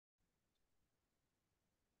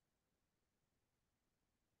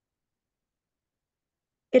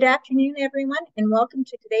Good afternoon, everyone, and welcome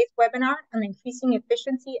to today's webinar on increasing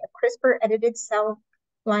efficiency of CRISPR-edited cell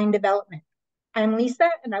line development. I'm Lisa,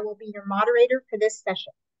 and I will be your moderator for this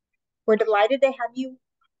session. We're delighted to have you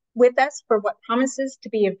with us for what promises to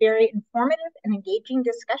be a very informative and engaging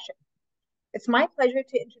discussion. It's my pleasure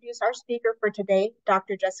to introduce our speaker for today,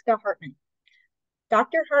 Dr. Jessica Hartman.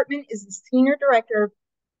 Dr. Hartman is the Senior Director of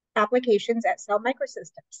Applications at Cell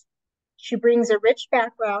Microsystems. She brings a rich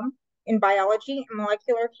background in biology and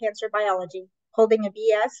molecular cancer biology, holding a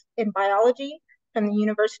BS in biology from the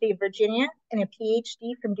University of Virginia and a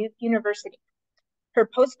Ph.D. from Duke University. Her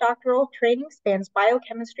postdoctoral training spans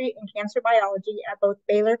biochemistry and cancer biology at both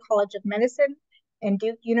Baylor College of Medicine and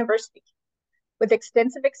Duke University. With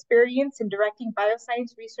extensive experience in directing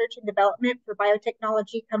bioscience research and development for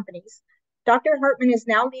biotechnology companies, Dr. Hartman is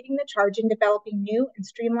now leading the charge in developing new and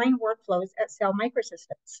streamlined workflows at Cell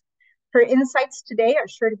Microsystems. Her insights today are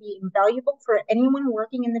sure to be invaluable for anyone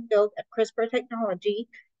working in the field of CRISPR technology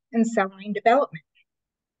and cell line development.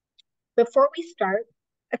 Before we start,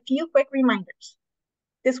 a few quick reminders.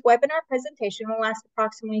 This webinar presentation will last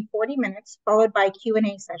approximately 40 minutes, followed by a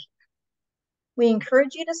Q&A session. We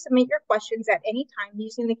encourage you to submit your questions at any time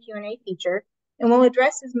using the Q&A feature, and we'll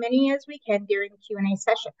address as many as we can during the Q&A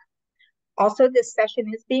session. Also, this session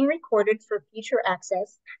is being recorded for future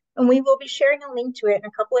access, and we will be sharing a link to it in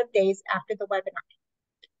a couple of days after the webinar.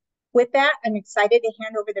 With that, I'm excited to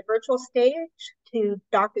hand over the virtual stage to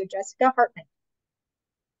Dr. Jessica Hartman.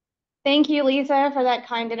 Thank you, Lisa, for that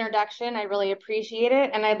kind introduction. I really appreciate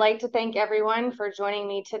it. And I'd like to thank everyone for joining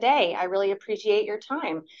me today. I really appreciate your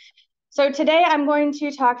time. So today I'm going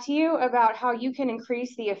to talk to you about how you can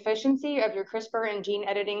increase the efficiency of your CRISPR and gene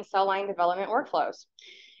editing cell line development workflows.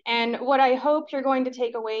 And what I hope you're going to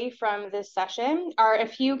take away from this session are a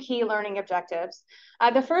few key learning objectives.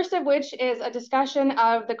 The first of which is a discussion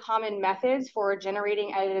of the common methods for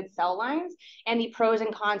generating edited cell lines and the pros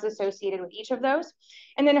and cons associated with each of those.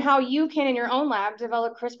 And then how you can, in your own lab,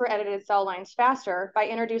 develop CRISPR-edited cell lines faster by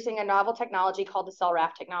introducing a novel technology called the cell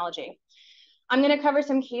raft technology. I'm going to cover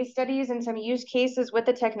some case studies and some use cases with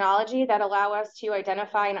the technology that allow us to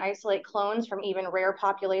identify and isolate clones from even rare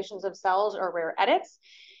populations of cells or rare edits,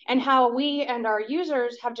 and how we and our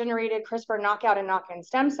users have generated CRISPR knockout and knock-in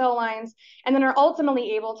stem cell lines, and then are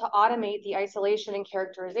ultimately able to automate the isolation and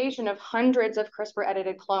characterization of hundreds of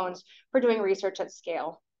CRISPR-edited clones for doing research at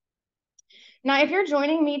scale. Now, if you're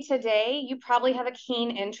joining me today, you probably have a keen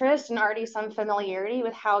interest and already some familiarity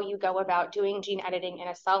with how you go about doing gene editing in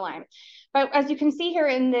a cell line. But as you can see here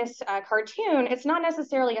in this cartoon, it's not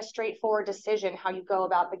necessarily a straightforward decision how you go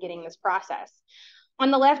about beginning this process. On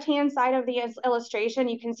the left-hand side of the illustration,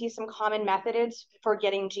 you can see some common methods for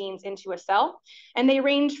getting genes into a cell, and they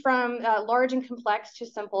range from large and complex to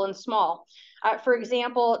simple and small. For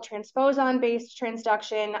example, transposon-based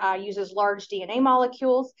transduction uses large DNA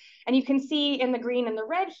molecules, and you can see in the green and the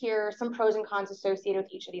red here some pros and cons associated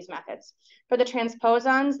with each of these methods. For the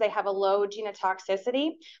transposons, they have a low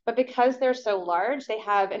genotoxicity, but because they're so large, they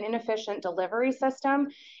have an inefficient delivery system,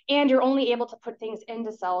 and you're only able to put things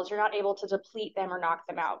into cells. You're not able to deplete them or knock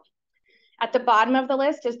them out. At the bottom of the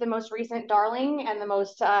list is the most recent darling and the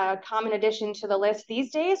most common addition to the list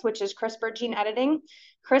these days, which is CRISPR gene editing.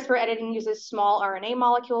 CRISPR editing uses small RNA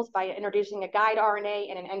molecules by introducing a guide RNA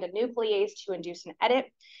and an endonuclease to induce an edit.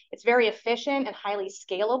 It's very efficient and highly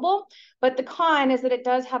scalable, but the con is that it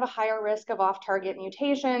does have a higher risk of off-target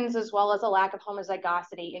mutations, as well as a lack of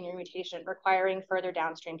homozygosity in your mutation, requiring further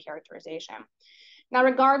downstream characterization. Now,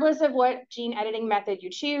 regardless of what gene editing method you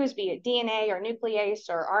choose, be it DNA or nuclease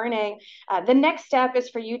or RNA, the next step is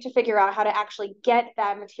for you to figure out how to actually get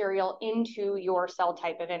that material into your cell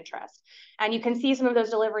type of interest. And you can see some of those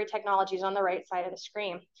delivery technologies on the right side of the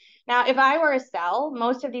screen. Now, if I were a cell,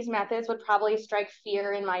 most of these methods would probably strike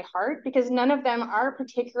fear in my heart because none of them are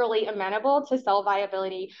particularly amenable to cell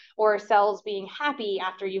viability or cells being happy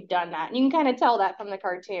after you've done that. And you can kind of tell that from the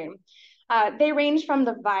cartoon. They range from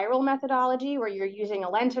the viral methodology, where you're using a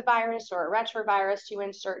lentivirus or a retrovirus to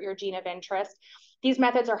insert your gene of interest. These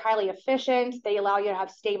methods are highly efficient. They allow you to have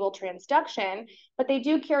stable transduction, but they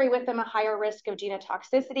do carry with them a higher risk of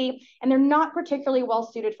genotoxicity, and they're not particularly well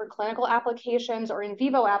suited for clinical applications or in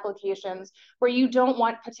vivo applications where you don't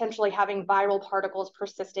want potentially having viral particles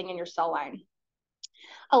persisting in your cell line.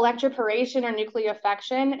 Electroporation or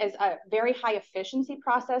nucleofection is a very high efficiency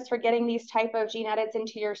process for getting these type of gene edits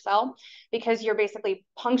into your cell, because you're basically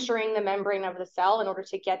puncturing the membrane of the cell in order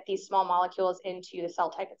to get these small molecules into the cell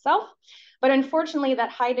type itself. But unfortunately, that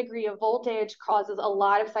high degree of voltage causes a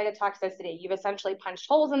lot of cytotoxicity. You've essentially punched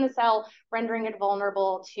holes in the cell, rendering it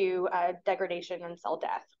vulnerable to degradation and cell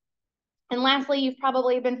death. And lastly, you've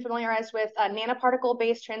probably been familiarized with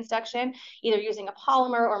nanoparticle-based transduction, either using a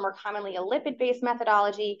polymer or more commonly a lipid-based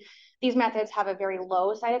methodology. These methods have a very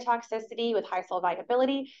low cytotoxicity with high cell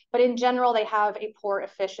viability, but in general, they have a poor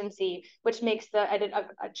efficiency, which makes the edit of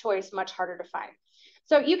a choice much harder to find.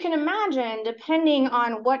 So you can imagine, depending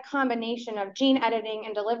on what combination of gene editing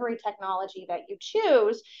and delivery technology that you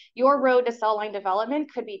choose, your road to cell line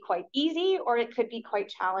development could be quite easy or it could be quite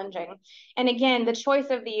challenging. And again, the choice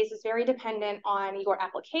of these is very dependent on your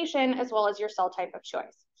application as well as your cell type of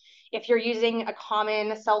choice. If you're using a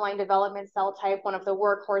common cell line development cell type, one of the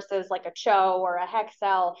workhorses like a CHO or a HEK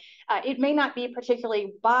cell, it may not be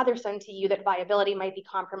particularly bothersome to you that viability might be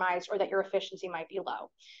compromised or that your efficiency might be low.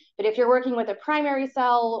 But if you're working with a primary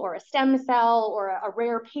cell or a stem cell or a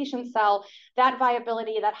rare patient cell, that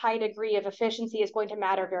viability, that high degree of efficiency is going to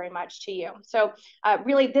matter very much to you. So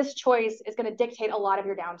really this choice is going to dictate a lot of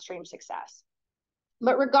your downstream success.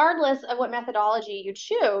 But regardless of what methodology you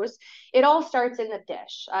choose, it all starts in the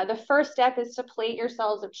dish. The first step is to plate your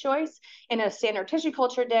cells of choice in a standard tissue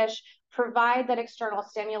culture dish, provide that external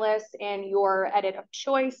stimulus in your edit of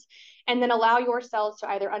choice, and then allow your cells to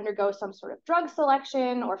either undergo some sort of drug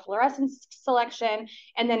selection or fluorescence selection,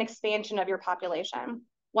 and then expansion of your population.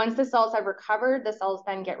 Once the cells have recovered, the cells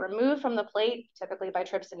then get removed from the plate, typically by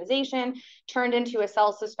trypsinization, turned into a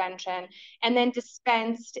cell suspension, and then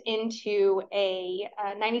dispensed into a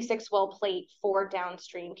 96-well plate for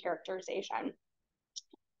downstream characterization.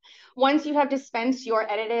 Once you have dispensed your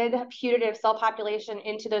edited putative cell population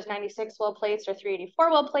into those 96-well plates or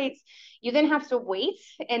 384-well plates, you then have to wait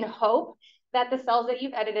and hope that the cells that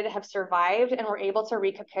you've edited have survived and were able to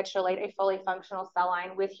recapitulate a fully functional cell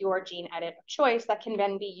line with your gene edit of choice that can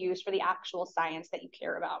then be used for the actual science that you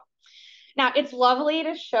care about. Now, it's lovely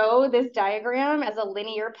to show this diagram as a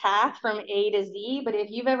linear path from A to Z, but if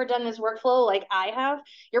you've ever done this workflow like I have,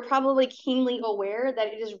 you're probably keenly aware that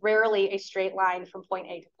it is rarely a straight line from point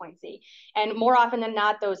A to point Z. And more often than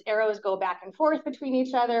not, those arrows go back and forth between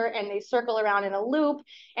each other and they circle around in a loop,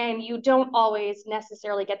 and you don't always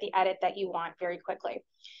necessarily get the edit that you want very quickly,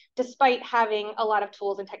 despite having a lot of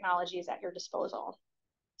tools and technologies at your disposal.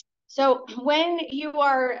 So when you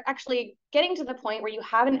are actually getting to the point where you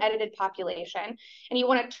have an edited population and you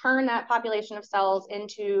want to turn that population of cells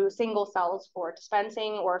into single cells for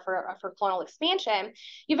dispensing or for clonal expansion,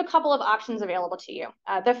 you have a couple of options available to you.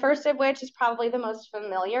 The first of which is probably the most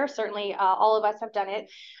familiar, certainly all of us have done it,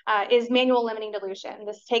 is manual limiting dilution.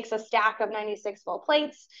 This takes a stack of 96-well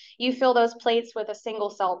plates. You fill those plates with a single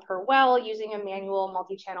cell per well using a manual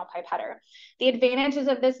multi-channel pipetter. The advantages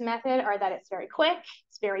of this method are that it's very quick,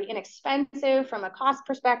 it's very inexpensive from a cost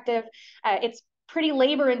perspective, it's pretty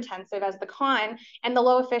labor intensive as the con, and the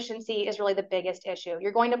low efficiency is really the biggest issue.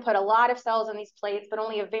 You're going to put a lot of cells in these plates, but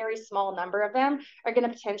only a very small number of them are going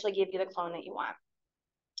to potentially give you the clone that you want.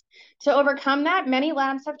 To overcome that, many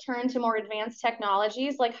labs have turned to more advanced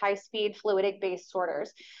technologies like high-speed fluidic-based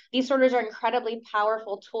sorters. These sorters are incredibly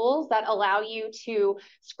powerful tools that allow you to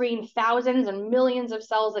screen thousands and millions of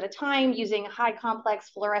cells at a time using high complex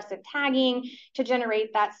fluorescent tagging to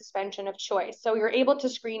generate that suspension of choice. So you're able to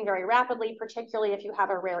screen very rapidly, particularly if you have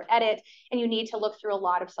a rare edit and you need to look through a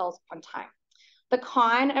lot of cells at one time. The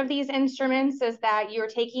con of these instruments is that you're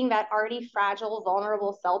taking that already fragile,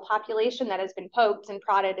 vulnerable cell population that has been poked and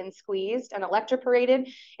prodded and squeezed and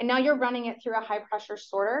electroporated, and now you're running it through a high-pressure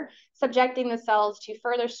sorter, subjecting the cells to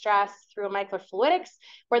further stress through microfluidics,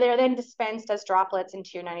 where they're then dispensed as droplets into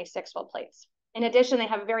your 96-well plates. In addition, they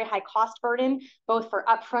have a very high cost burden, both for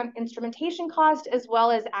upfront instrumentation cost, as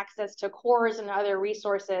well as access to cores and other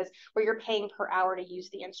resources where you're paying per hour to use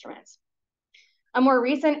the instruments. A more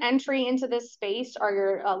recent entry into this space are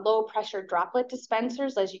your low pressure droplet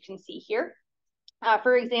dispensers, as you can see here.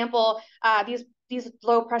 For example, these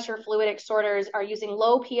low pressure fluidic sorters are using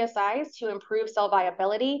low PSIs to improve cell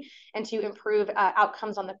viability and to improve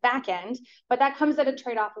outcomes on the back end, but that comes at a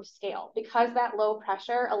trade-off of scale. Because that low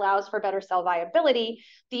pressure allows for better cell viability,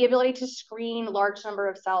 the ability to screen large number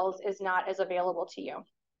of cells is not as available to you.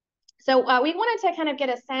 So we wanted to kind of get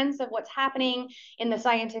a sense of what's happening in the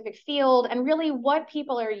scientific field and really what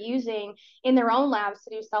people are using in their own labs to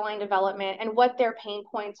do cell line development and what their pain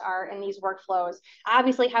points are in these workflows. I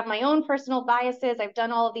obviously have my own personal biases. I've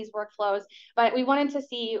done all of these workflows, but we wanted to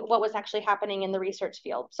see what was actually happening in the research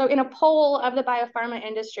field. So in a poll of the biopharma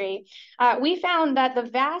industry, we found that the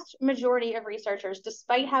vast majority of researchers,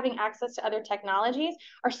 despite having access to other technologies,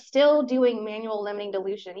 are still doing manual limiting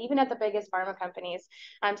dilution, even at the biggest pharma companies.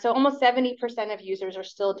 So almost almost 70% of users are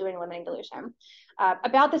still doing limiting dilution.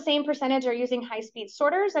 About the same percentage are using high-speed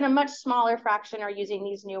sorters, and a much smaller fraction are using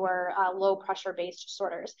these newer low-pressure based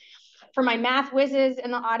sorters. For my math whizzes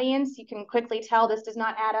in the audience, you can quickly tell this does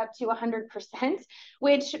not add up to 100%,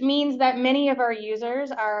 which means that many of our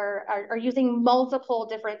users are using multiple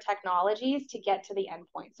different technologies to get to the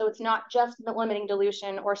endpoint. So it's not just limiting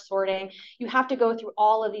dilution or sorting. You have to go through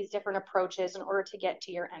all of these different approaches in order to get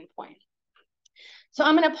to your endpoint. So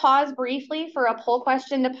I'm going to pause briefly for a poll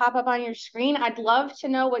question to pop up on your screen. I'd love to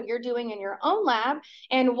know what you're doing in your own lab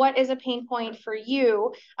and what is a pain point for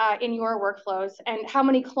you in your workflows, and how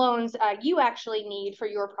many clones you actually need for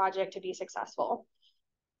your project to be successful.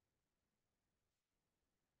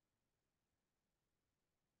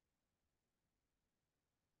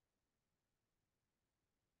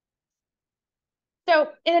 So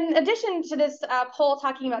in addition to this poll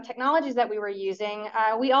talking about technologies that we were using,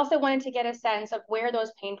 we also wanted to get a sense of where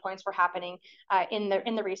those pain points were happening in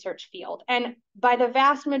the research field. And by the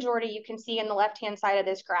vast majority, you can see in the left-hand side of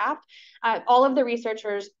this graph, all of the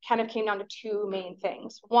researchers kind of came down to two main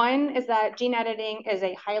things. One is that gene editing is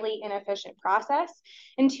a highly inefficient process,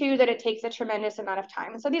 and two, that it takes a tremendous amount of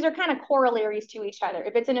time. And so these are kind of corollaries to each other.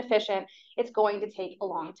 If it's inefficient, it's going to take a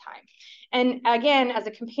long time. And again, as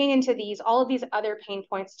a companion to these, all of these other pain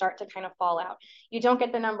points start to kind of fall out. You don't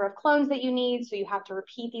get the number of clones that you need, so you have to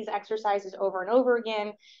repeat these exercises over and over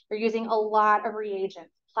again. You're using a lot of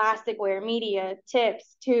reagents, plasticware, media,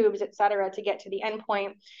 tips, tubes, et cetera, to get to the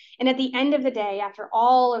endpoint. And at the end of the day, after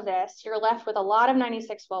all of this, you're left with a lot of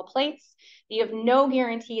 96 well plates. You have no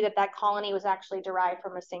guarantee that that colony was actually derived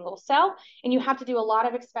from a single cell, and you have to do a lot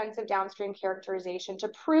of expensive downstream characterization to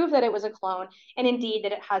prove that it was a clone, and indeed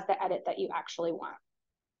that it has the edit that you actually want.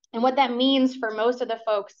 And what that means for most of the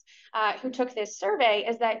folks who took this survey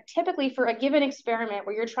is that typically for a given experiment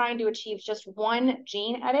where you're trying to achieve just one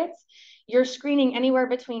gene edit, you're screening anywhere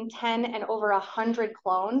between 10 and over 100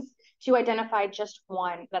 clones to identify just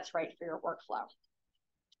one that's right for your workflow.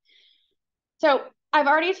 So I've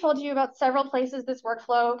already told you about several places this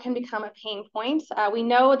workflow can become a pain point. We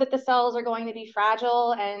know that the cells are going to be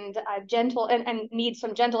fragile and gentle and need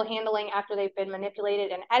some gentle handling after they've been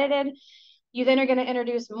manipulated and edited. You then are going to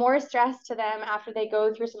introduce more stress to them after they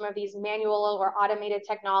go through some of these manual or automated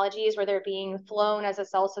technologies where they're being flown as a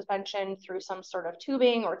cell suspension through some sort of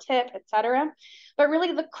tubing or tip, et cetera. But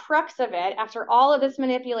really the crux of it, after all of this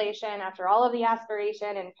manipulation, after all of the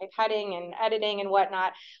aspiration and pipetting and editing and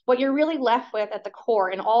whatnot, what you're really left with at the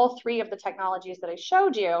core in all three of the technologies that I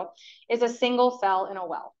showed you is a single cell in a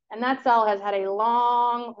well. And that cell has had a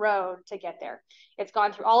long road to get there. It's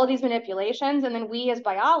gone through all of these manipulations, and then we as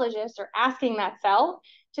biologists are asking that cell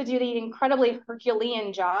to do the incredibly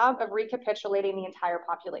Herculean job of recapitulating the entire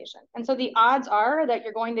population. And so the odds are that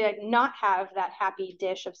you're going to not have that happy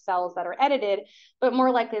dish of cells that are edited, but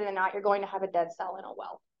more likely than not, you're going to have a dead cell in a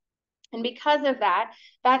well. And because of that,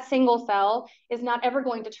 that single cell is not ever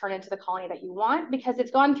going to turn into the colony that you want because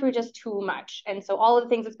it's gone through just too much. And so all of the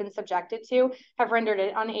things it's been subjected to have rendered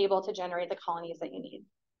it unable to generate the colonies that you need.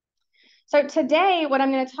 So today, what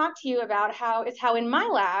I'm going to talk to you about is how in my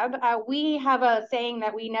lab, we have a saying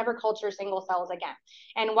that we never culture single cells again,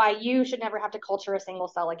 and why you should never have to culture a single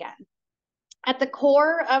cell again. At the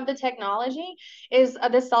core of the technology is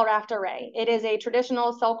the cell raft array. It is a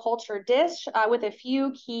traditional cell culture dish with a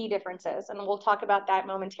few key differences, and we'll talk about that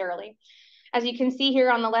momentarily. As you can see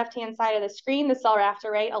here on the left-hand side of the screen, the cell raft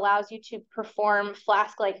array allows you to perform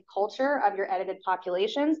flask-like culture of your edited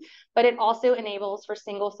populations, but it also enables for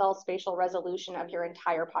single-cell spatial resolution of your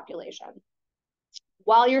entire population.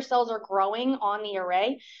 While your cells are growing on the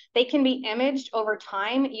array, they can be imaged over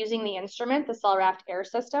time using the instrument, the cell raft air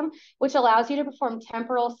system, which allows you to perform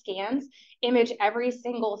temporal scans, image every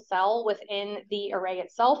single cell within the array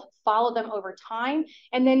itself, follow them over time,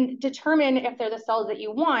 and then determine if they're the cells that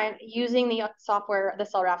you want using the software, the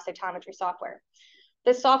cell raft cytometry software.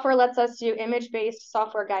 This software lets us do image-based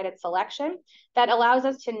software-guided selection that allows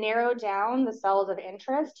us to narrow down the cells of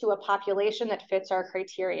interest to a population that fits our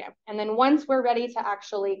criteria. And then once we're ready to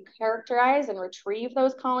actually characterize and retrieve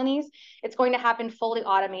those colonies, it's going to happen fully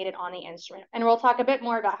automated on the instrument. And we'll talk a bit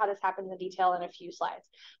more about how this happens in detail in a few slides.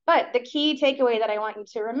 But the key takeaway that I want you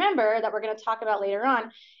to remember that we're going to talk about later on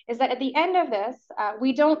is that at the end of this,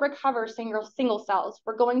 we don't recover single cells.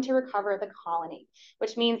 We're going to recover the colony,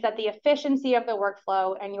 which means that the efficiency of the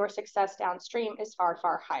workflow and your success downstream is far,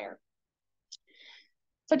 far higher.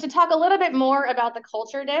 So to talk a little bit more about the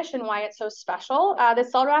culture dish and why it's so special, the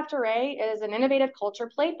cell raft array is an innovative culture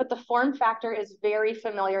plate, but the form factor is very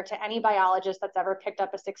familiar to any biologist that's ever picked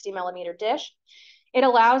up a 60 millimeter dish. It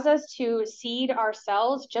allows us to seed our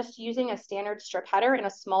cells just using a standard strip header in a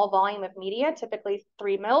small volume of media, typically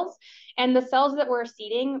 3 mils. And the cells that we're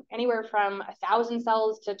seeding, anywhere from 1,000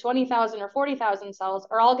 cells to 20,000 or 40,000 cells,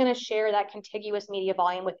 are all going to share that contiguous media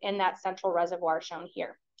volume within that central reservoir shown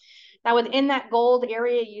here. Now, within that gold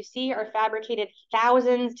area you see are fabricated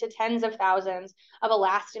thousands to tens of thousands of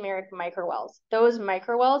elastomeric microwells. Those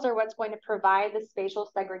microwells are what's going to provide the spatial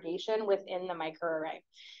segregation within the microarray.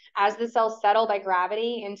 As the cells settle by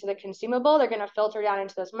gravity into the consumable, they're going to filter down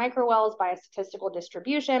into those microwells by a statistical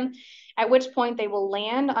distribution, at which point they will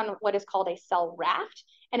land on what is called a cell raft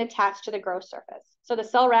and attach to the growth surface. So the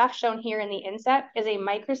cell raft shown here in the inset is a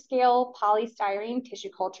microscale polystyrene tissue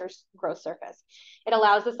culture growth surface. It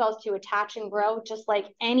allows the cells to attach and grow just like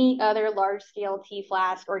any other large-scale tea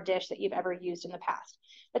flask or dish that you've ever used in the past.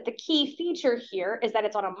 But the key feature here is that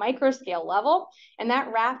it's on a microscale level, and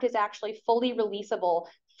that raft is actually fully releasable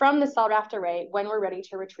from the cell raft array when we're ready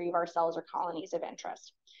to retrieve our cells or colonies of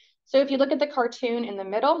interest. So if you look at the cartoon in the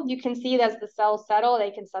middle, you can see that as the cells settle,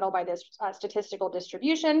 they can settle by this statistical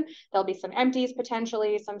distribution. There'll be some empties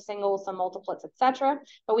potentially, some singles, some multiplets, etc.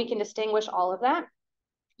 But we can distinguish all of that.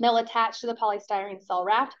 They'll attach to the polystyrene cell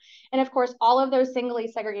raft. And of course, all of those singly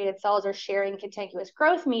segregated cells are sharing contiguous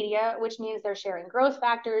growth media, which means they're sharing growth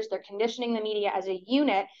factors, they're conditioning the media as a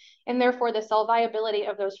unit, and therefore the cell viability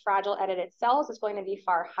of those fragile edited cells is going to be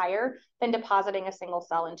far higher than depositing a single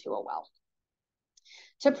cell into a well.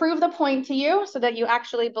 To prove the point to you so that you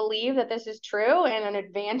actually believe that this is true and an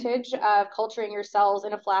advantage of culturing your cells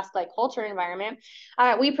in a flask-like culture environment,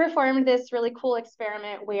 we performed this really cool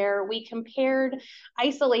experiment where we compared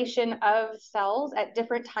isolation of cells at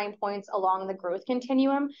different time points along the growth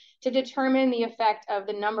continuum to determine the effect of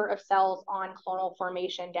the number of cells on clonal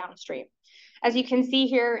formation downstream. As you can see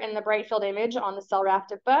here in the bright field image on the cell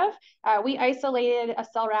raft above, we isolated a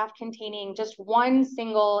cell raft containing just one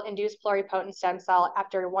single induced pluripotent stem cell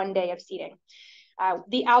after 1 day of seeding.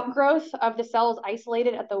 The outgrowth of the cells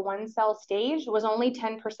isolated at the 1 cell stage was only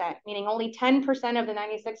 10%, meaning only 10% of the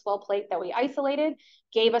 96 well plate that we isolated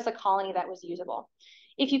gave us a colony that was usable.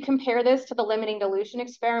 If you compare this to the limiting dilution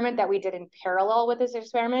experiment that we did in parallel with this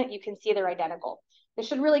experiment, you can see they're identical. This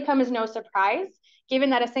should really come as no surprise,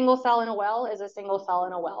 given that a single cell in a well is a single cell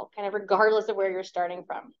in a well, kind of regardless of where you're starting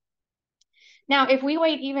from. Now, if we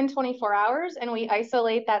wait even 24 hours and we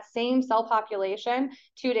isolate that same cell population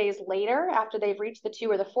 2 days later, after they've reached the 2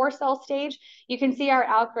 or the 4 cell stage, you can see our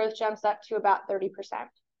outgrowth jumps up to about 30%.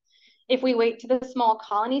 If we wait to the small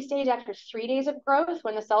colony stage after 3 days of growth,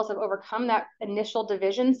 when the cells have overcome that initial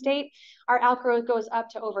division state, our outgrowth goes up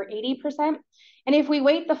to over 80%. And if we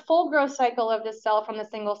wait the full growth cycle of this cell from the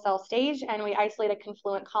single cell stage and we isolate a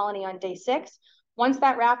confluent colony on day 6, once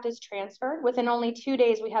that raft is transferred, within only 2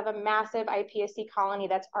 days, we have a massive iPSC colony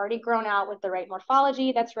that's already grown out with the right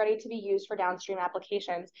morphology that's ready to be used for downstream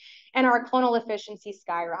applications, and our clonal efficiency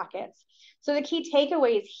skyrockets. So the key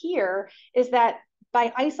takeaways here is that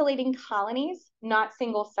by isolating colonies, not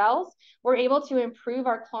single cells, we're able to improve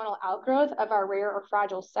our clonal outgrowth of our rare or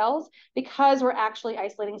fragile cells because we're actually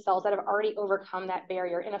isolating cells that have already overcome that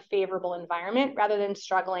barrier in a favorable environment rather than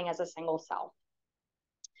struggling as a single cell.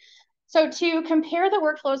 So to compare the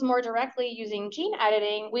workflows more directly using gene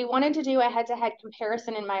editing, we wanted to do a head-to-head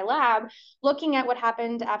comparison in my lab, looking at what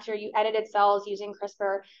happened after you edited cells using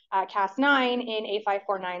CRISPR-Cas9 in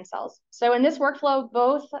A549 cells. So in this workflow,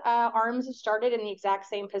 both arms started in the exact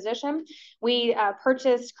same position. We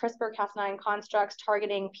purchased CRISPR-Cas9 constructs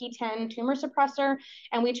targeting P10 tumor suppressor,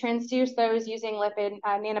 and we transduced those using lipid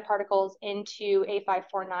nanoparticles into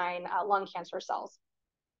A549 lung cancer cells.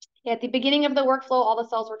 At the beginning of the workflow, all the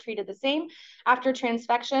cells were treated the same. After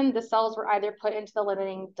transfection, the cells were either put into the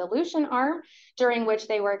limiting dilution arm, during which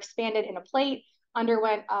they were expanded in a plate,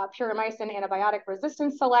 underwent purimycin antibiotic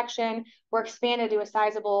resistance selection, were expanded to a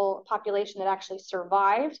sizable population that actually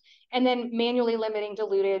survived, and then manually limiting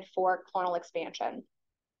diluted for clonal expansion.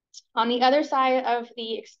 On the other side of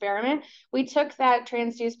the experiment, we took that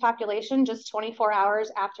transduced population just 24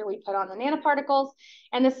 hours after we put on the nanoparticles,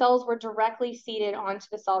 and the cells were directly seeded onto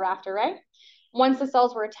the cell raft array. Once the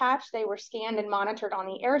cells were attached, they were scanned and monitored on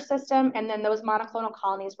the air system, and then those monoclonal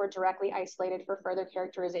colonies were directly isolated for further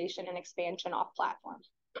characterization and expansion off platform.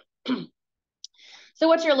 So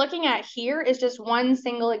what you're looking at here is just one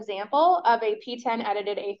single example of a P10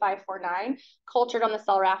 edited A549 cultured on the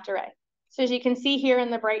cell raft array. So as you can see here in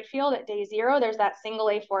the bright field at day 0, there's that single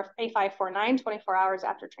A549 24 hours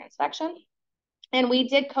after transfection. And we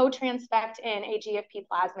did co-transfect in a GFP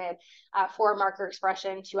plasmid for marker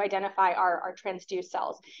expression to identify our transduced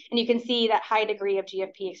cells. And you can see that high degree of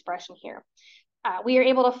GFP expression here. We are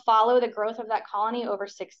able to follow the growth of that colony over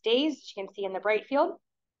 6 days, as you can see in the bright field.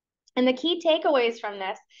 And the key takeaways from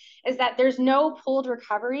this is that there's no pooled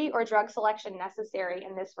recovery or drug selection necessary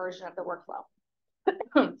in this version of the workflow.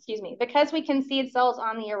 Excuse me, because we can seed cells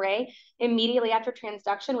on the array immediately after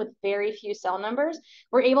transduction with very few cell numbers,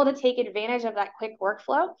 we're able to take advantage of that quick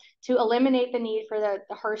workflow to eliminate the need for the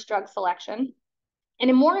Hirsch drug selection.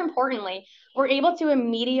 And more importantly, we're able to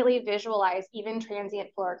immediately visualize even transient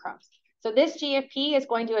fluorochromes. So this GFP is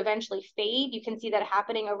going to eventually fade. You can see that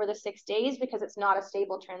happening over the 6 days because it's not a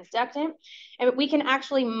stable transductant. And we can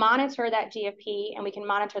actually monitor that GFP and we can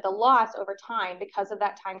monitor the loss over time because of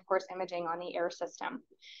that time course imaging on the air system.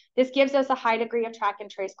 This gives us a high degree of track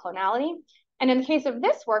and trace clonality. And in the case of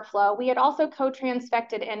this workflow, we had also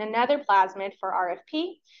co-transfected in another plasmid for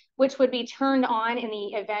RFP, which would be turned on in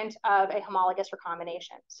the event of a homologous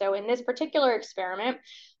recombination. So in this particular experiment,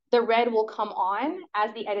 the red will come on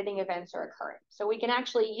as the editing events are occurring. So we can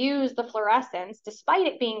actually use the fluorescence, despite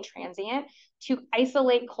it being transient, to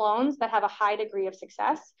isolate clones that have a high degree of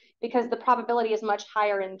success because the probability is much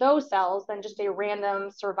higher in those cells than just a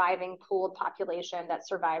random surviving pooled population that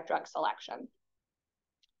survived drug selection.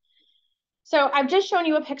 So I've just shown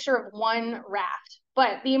you a picture of one raft,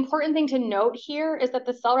 but the important thing to note here is that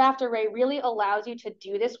the cell raft array really allows you to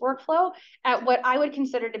do this workflow at what I would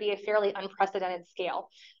consider to be a fairly unprecedented scale.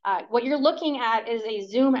 What you're looking at is a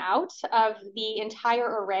zoom out of the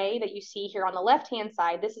entire array that you see here on the left-hand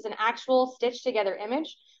side. This is an actual stitched together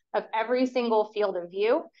image of every single field of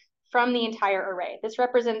view from the entire array. This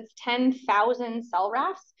represents 10,000 cell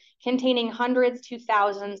rafts containing hundreds to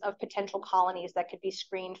thousands of potential colonies that could be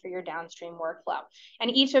screened for your downstream workflow.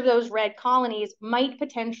 And each of those red colonies might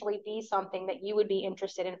potentially be something that you would be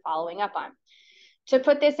interested in following up on. To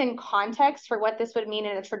put this in context for what this would mean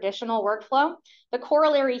in a traditional workflow, the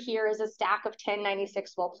corollary here is a stack of 10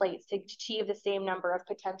 96-well plates to achieve the same number of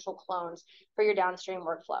potential clones for your downstream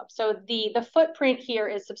workflow. So the footprint here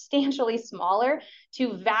is substantially smaller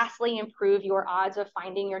to vastly improve your odds of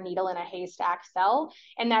finding your needle in a haystack cell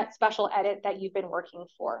and that special edit that you've been working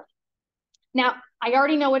for. Now, I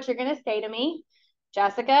already know what you're going to say to me.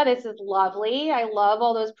 Jessica, this is lovely. I love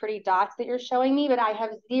all those pretty dots that you're showing me, but I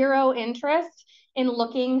have zero interest in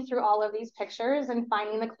looking through all of these pictures and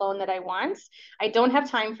finding the clone that I want. I don't have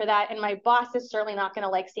time for that, and my boss is certainly not going to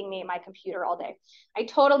like seeing me at my computer all day. I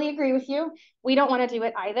totally agree with you. We don't want to do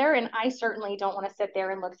it either, and I certainly don't want to sit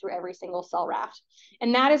there and look through every single cell raft.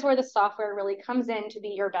 And that is where the software really comes in to be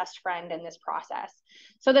your best friend in this process.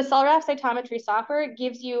 So the cell raft cytometry software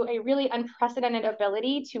gives you a really unprecedented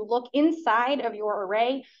ability to look inside of your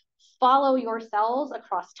array, follow your cells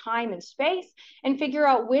across time and space, and figure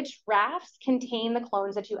out which rafts contain the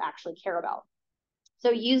clones that you actually care about. So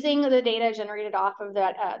using the data generated off of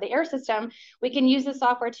that, the air system, we can use the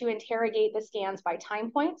software to interrogate the scans by time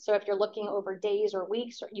point. So if you're looking over days or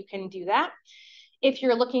weeks, you can do that. If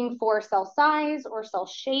you're looking for cell size or cell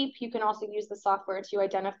shape, you can also use the software to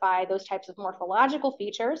identify those types of morphological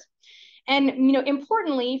features. And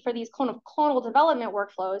importantly, for these clonal development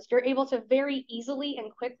workflows, you're able to very easily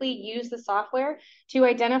and quickly use the software to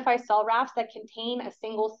identify cell rafts that contain a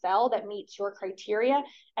single cell that meets your criteria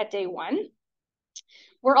at day 1.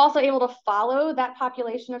 We're also able to follow that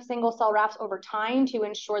population of single cell rafts over time to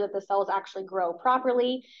ensure that the cells actually grow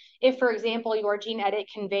properly. If, for example, your gene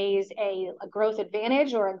edit conveys a growth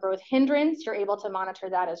advantage or a growth hindrance, you're able to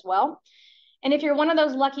monitor that as well. And if you're one of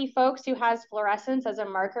those lucky folks who has fluorescence as a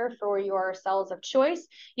marker for your cells of choice,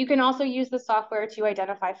 you can also use the software to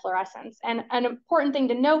identify fluorescence. And an important thing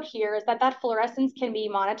to note here is that that fluorescence can be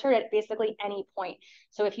monitored at basically any point.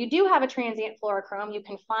 So if you do have a transient fluorochrome, you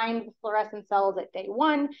can find fluorescent cells at day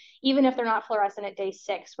 1, even if they're not fluorescent at day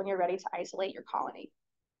 6 when you're ready to isolate your colony.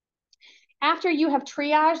 After you have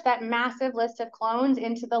triaged that massive list of clones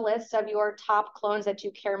into the list of your top clones that you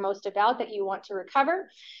care most about that you want to recover,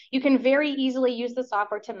 you can very easily use the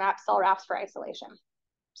software to map cell rafts for isolation.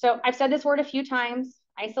 So I've said this word a few times,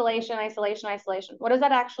 isolation, isolation, isolation. What does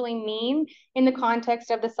that actually mean in the context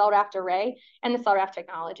of the cell raft array and the cell raft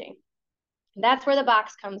technology? That's where the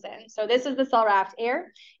box comes in. So this is the cell raft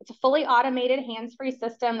air. It's a fully automated hands-free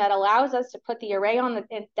system that allows us to put the array on the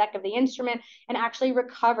deck of the instrument and actually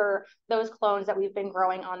recover those clones that we've been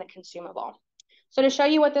growing on the consumable. So to show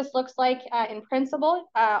you what this looks like in principle,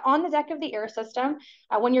 on the deck of the air system,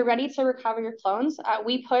 when you're ready to recover your clones,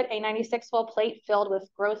 we put a 96-well plate filled with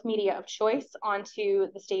growth media of choice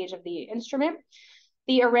onto the stage of the instrument.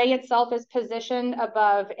 The array itself is positioned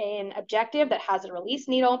above an objective that has a release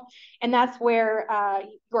needle, and that's where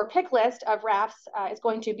your pick list of rafts is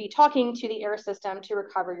going to be talking to the air system to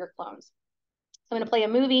recover your clones. So I'm going to play a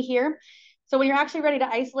movie here. So when you're actually ready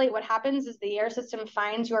to isolate, what happens is the air system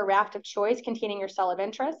finds your raft of choice containing your cell of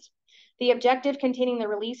interest. The objective containing the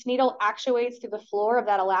release needle actuates through the floor of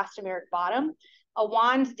that elastomeric bottom. A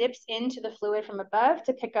wand dips into the fluid from above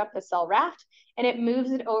to pick up the cell raft, and it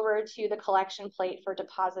moves it over to the collection plate for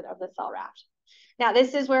deposit of the cell raft. Now,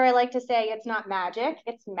 this is where I like to say it's not magic,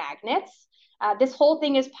 it's magnets. This whole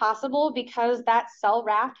thing is possible because that cell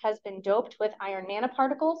raft has been doped with iron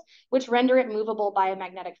nanoparticles, which render it movable by a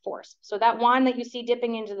magnetic force. So that wand that you see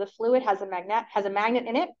dipping into the fluid has a magnet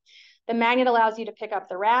in it. The magnet allows you to pick up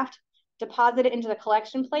the raft, deposit it into the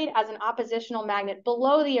collection plate as an oppositional magnet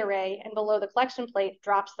below the array, and below the collection plate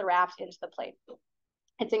drops the raft into the plate.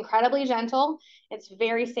 It's incredibly gentle. It's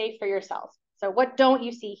very safe for your cells. So what don't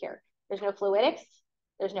you see here? There's no fluidics,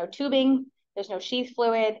 there's no tubing, there's no sheath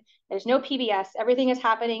fluid, there's no PBS. Everything is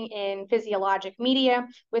happening in physiologic media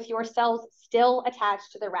with your cells still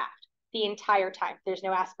attached to the raft the entire time. There's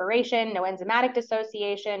no aspiration, no enzymatic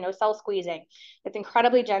dissociation, no cell squeezing. It's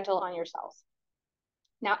incredibly gentle on your cells.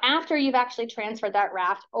 Now, after you've actually transferred that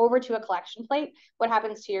raft over to a collection plate, what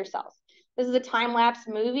happens to your cells? This is a time-lapse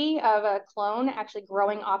movie of a clone actually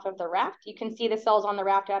growing off of the raft. You can see the cells on the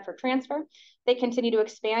raft after transfer. They continue to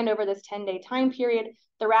expand over this 10-day time period.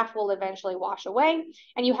 The raft will eventually wash away,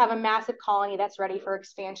 and you have a massive colony that's ready for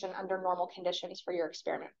expansion under normal conditions for your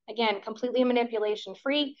experiment. Again, completely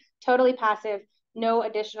manipulation-free, totally passive, no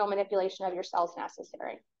additional manipulation of your cells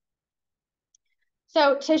necessary.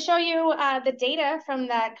 So to show you the data from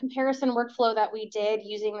that comparison workflow that we did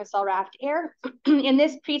using the cell raft air, in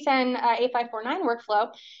this pre-10 A549 workflow,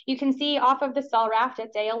 you can see off of the cell raft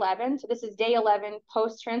at day 11, so this is day 11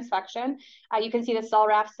 post-transfection, you can see the cell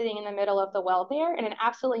raft sitting in the middle of the well there and an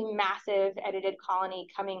absolutely massive edited colony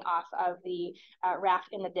coming off of the raft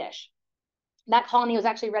in the dish. That colony was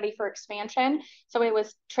actually ready for expansion. So it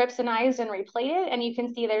was trypsinized and replated. And you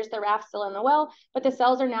can see there's the raft still in the well, but the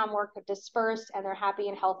cells are now more dispersed and they're happy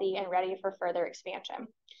and healthy and ready for further expansion.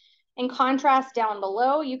 In contrast, down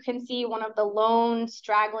below, you can see one of the lone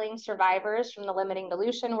straggling survivors from the limiting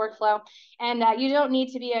dilution workflow. And you don't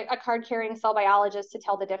need to be a card-carrying cell biologist to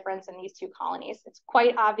tell the difference in these two colonies. It's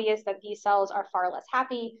quite obvious that these cells are far less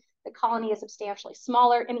happy. The colony is substantially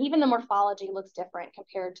smaller, and even the morphology looks different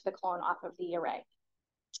compared to the clone off of the array.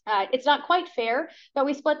 It's not quite fair, but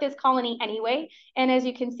we split this colony anyway. And as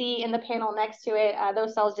you can see in the panel next to it,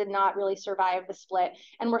 those cells did not really survive the split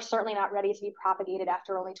and were certainly not ready to be propagated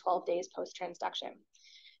after only 12 days post-transduction.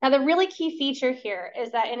 Now, the really key feature here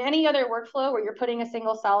is that in any other workflow where you're putting a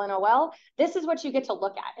single cell in a well, this is what you get to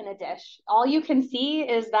look at in a dish. All you can see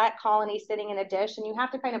is that colony sitting in a dish, and you have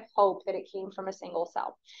to kind of hope that it came from a single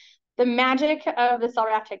cell. The magic of the cell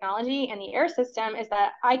raft technology and the air system is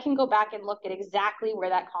that I can go back and look at exactly where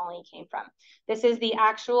that colony came from. This is the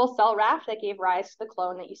actual cell raft that gave rise to the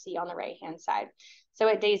clone that you see on the right-hand side. So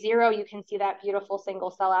at day 0, you can see that beautiful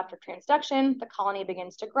single cell after transduction. The colony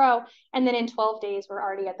begins to grow. And then in 12 days, we're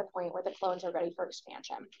already at the point where the clones are ready for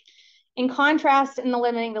expansion. In contrast, in the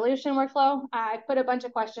limiting dilution workflow, I put a bunch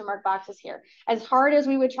of question mark boxes here. As hard as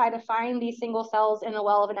we would try to find these single cells in the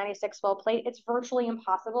well of a 96 well plate, it's virtually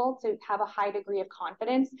impossible to have a high degree of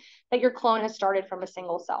confidence that your clone has started from a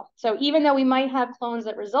single cell. So even though we might have clones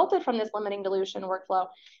that resulted from this limiting dilution workflow,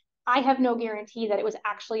 I have no guarantee that it was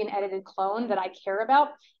actually an edited clone that I care about.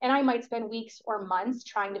 And I might spend weeks or months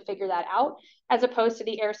trying to figure that out, as opposed to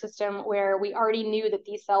the air system where we already knew that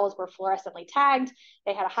these cells were fluorescently tagged.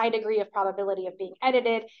 They had a high degree of probability of being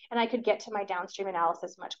edited, and I could get to my downstream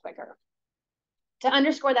analysis much quicker. To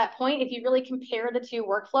underscore that point, if you really compare the two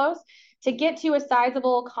workflows, to get to a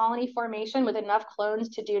sizable colony formation with enough clones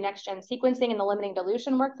to do next-gen sequencing in the limiting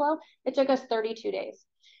dilution workflow, it took us 32 days.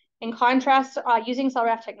 In contrast, using cell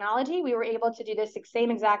raft technology, we were able to do this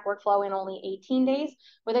same exact workflow in only 18 days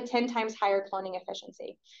with a 10 times higher cloning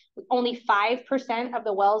efficiency. Only 5% of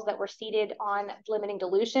the wells that were seeded on limiting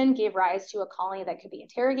dilution gave rise to a colony that could be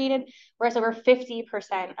interrogated, whereas over 50%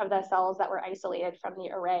 of the cells that were isolated from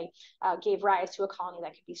the array gave rise to a colony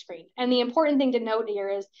that could be screened. And the important thing to note here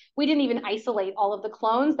is we didn't even isolate all of the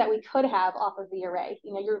clones that we could have off of the array.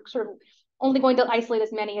 You know, you're sort of only going to isolate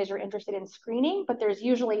as many as you're interested in screening, but there's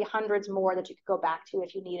usually hundreds more that you could go back to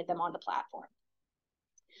if you needed them on the platform.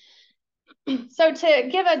 So to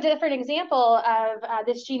give a different example of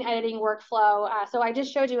this gene editing workflow, so I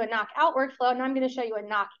just showed you a knockout workflow, and I'm going to show you a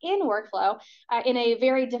knock-in workflow in a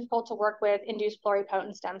very difficult to work with induced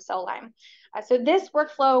pluripotent stem cell line. So this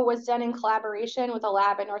workflow was done in collaboration with a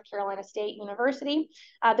lab at North Carolina State University.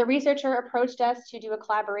 The researcher approached us to do a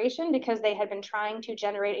collaboration because they had been trying to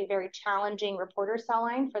generate a very challenging reporter cell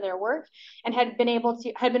line for their work and had been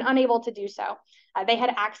unable to do so. They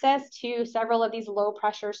had access to several of these low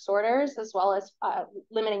pressure sorters. as well as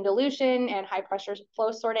limiting dilution and high pressure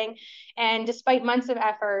flow sorting. And despite months of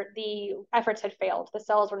effort, the efforts had failed. The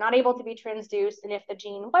cells were not able to be transduced, and if the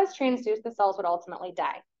gene was transduced, the cells would ultimately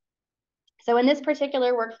die. So in this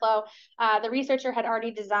particular workflow, the researcher had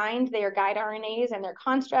already designed their guide RNAs and their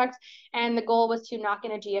constructs, and the goal was to knock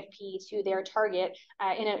in a GFP to their target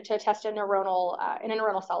to test in a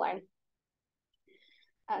neuronal cell line.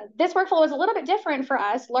 This workflow was a little bit different for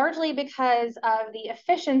us, largely because of the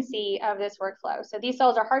efficiency of this workflow. So these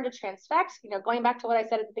cells are hard to transfect. Going back to what I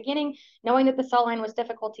said at the beginning, knowing that the cell line was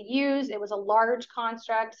difficult to use, it was a large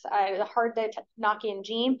construct, hard to knock in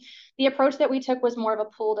gene. The approach that we took was more of a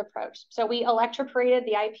pooled approach. So we electroporated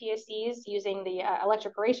the iPSCs using the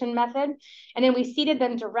electroporation method, and then we seeded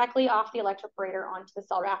them directly off the electroporator onto the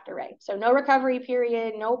cell raft array. So no recovery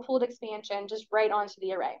period, no pooled expansion, just right onto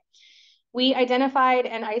the array. We identified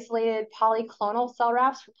and isolated polyclonal cell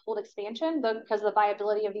rafts for pooled expansion because the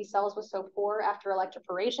viability of these cells was so poor after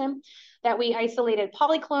electroporation that we isolated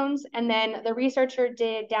polyclones, and then the researcher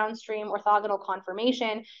did downstream orthogonal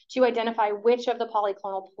conformation to identify which of the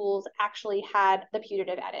polyclonal pools actually had the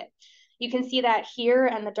putative edit. You can see that here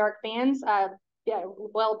in the dark bands,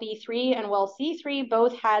 well B3 and well C3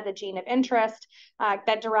 both had the gene of interest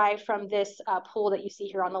that derived from this pool that you see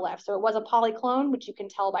here on the left. So it was a polyclone, which you can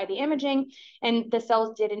tell by the imaging, and the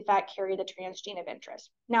cells did in fact carry the transgene of interest.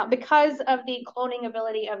 Now, because of the cloning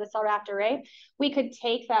ability of the cell raft array, we could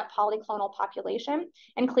take that polyclonal population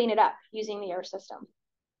and clean it up using the air system.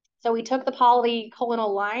 So we took the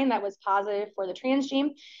polyclonal line that was positive for the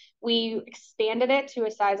transgene, we expanded it to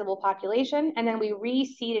a sizable population, and then we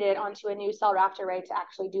reseeded it onto a new cell raft array to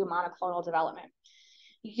actually do monoclonal development.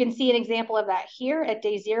 You can see an example of that here at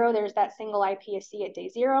day 0. There's that single iPSC at day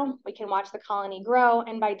 0. We can watch the colony grow,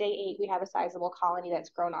 and by day 8, we have a sizable colony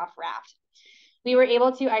that's grown off raft. We were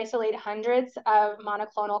able to isolate hundreds of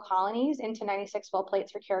monoclonal colonies into 96 well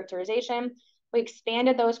plates for characterization. We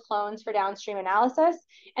expanded those clones for downstream analysis,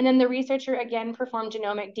 and then the researcher again performed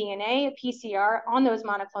genomic DNA, PCR, on those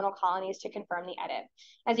monoclonal colonies to confirm the edit.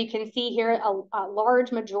 As you can see here, a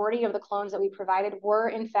large majority of the clones that we provided were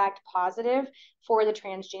in fact positive for the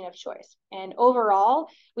transgene of choice. And overall,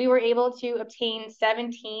 we were able to obtain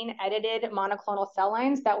 17 edited monoclonal cell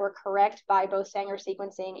lines that were correct by both Sanger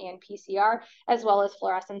sequencing and PCR, as well as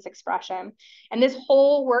fluorescence expression. And this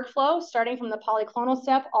whole workflow, starting from the polyclonal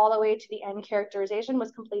step all the way to the end characterization,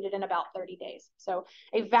 was completed in about 30 days. So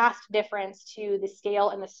a vast difference to the scale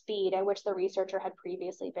and the speed at which the researcher had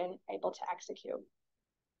previously been able to execute.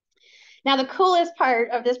 Now, the coolest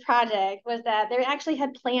part of this project was that they actually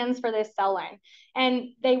had plans for this cell line, and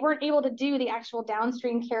they weren't able to do the actual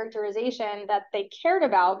downstream characterization that they cared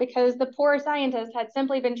about because the poor scientist had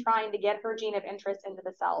simply been trying to get her gene of interest into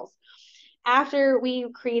the cells. After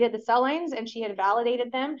we created the cell lines and she had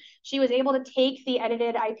validated them, she was able to take the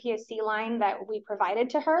edited iPSC line that we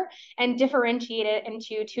provided to her and differentiate it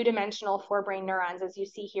into two-dimensional forebrain neurons, as you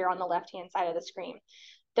see here on the left-hand side of the screen.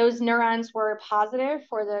 Those neurons were positive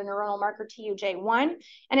for the neuronal marker TUJ1.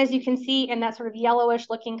 And as you can see in that sort of yellowish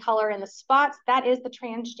looking color in the spots, that is the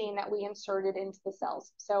transgene that we inserted into the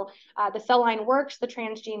cells. So the cell line works, the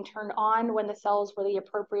transgene turned on when the cells were the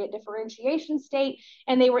appropriate differentiation state,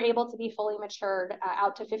 and they were able to be fully matured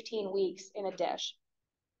out to 15 weeks in a dish.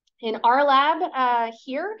 In our lab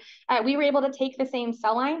here, we were able to take the same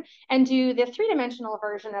cell line and do the three-dimensional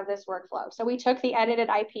version of this workflow. So we took the edited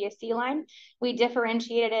iPSC line, we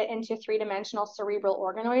differentiated it into three-dimensional cerebral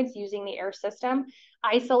organoids using the air system,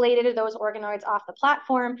 isolated those organoids off the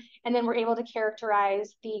platform, and then we're able to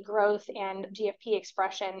characterize the growth and GFP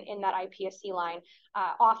expression in that iPSC line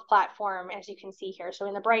off platform, as you can see here. So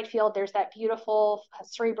in the bright field, there's that beautiful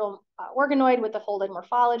cerebral organoid with the folded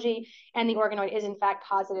morphology, and the organoid is in fact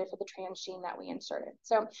positive for the transgene that we inserted.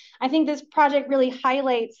 So I think this project really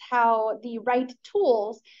highlights how the right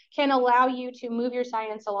tools can allow you to move your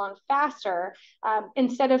science along faster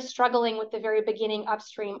instead of struggling with the very beginning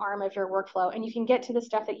upstream arm of your workflow. And you can get to the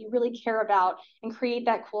stuff that you really care about and create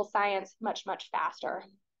that cool science much, much faster.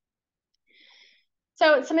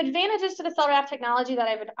 So some advantages to the cell raft technology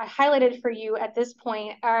that I highlighted for you at this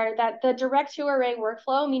point are that the direct to array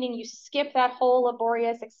workflow, meaning you skip that whole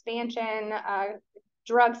laborious expansion,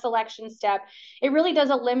 drug selection step, it really does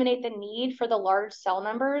eliminate the need for the large cell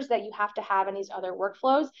numbers that you have to have in these other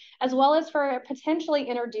workflows, as well as for potentially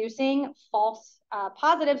introducing false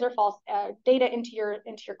positives or false data into your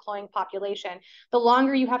cloning population. The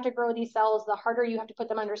longer you have to grow these cells, the harder you have to put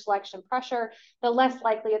them under selection pressure, the less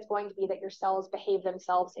likely it's going to be that your cells behave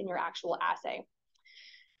themselves in your actual assay.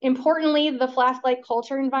 Importantly, the flask-like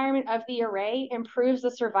culture environment of the array improves the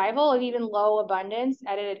survival of even low abundance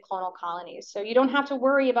edited clonal colonies. So you don't have to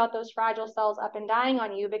worry about those fragile cells up and dying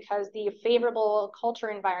on you, because the favorable culture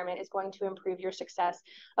environment is going to improve your success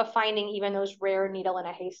of finding even those rare needle in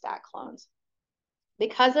a haystack clones.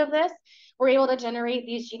 Because of this, we're able to generate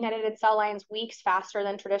these gene-edited cell lines weeks faster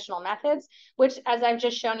than traditional methods, which, as I've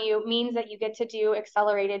just shown you, means that you get to do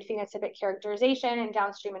accelerated phenotypic characterization and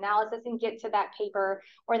downstream analysis and get to that paper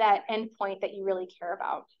or that endpoint that you really care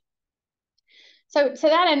about. So to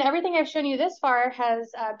that end, everything I've shown you this far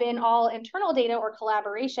has been all internal data or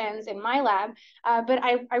collaborations in my lab, but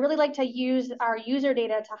I really like to use our user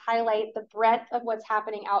data to highlight the breadth of what's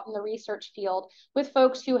happening out in the research field with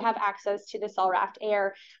folks who have access to the cell-raft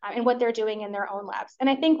air and what they're doing in their own labs. And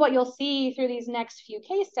I think what you'll see through these next few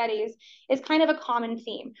case studies is kind of a common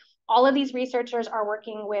theme. All of these researchers are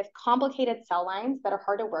working with complicated cell lines that are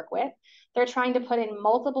hard to work with. They're trying to put in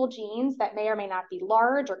multiple genes that may or may not be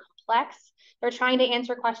large or complex. They're trying to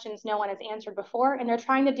answer questions no one has answered before, and they're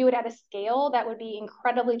trying to do it at a scale that would be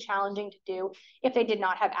incredibly challenging to do if they did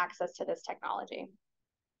not have access to this technology.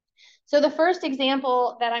 So the first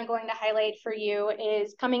example that I'm going to highlight for you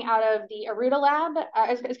is coming out of the Aruda lab,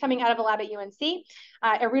 is coming out of a lab at UNC.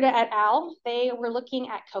 Aruda et al., they were looking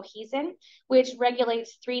at cohesin, which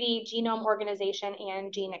regulates 3D genome organization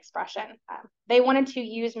and gene expression. They wanted to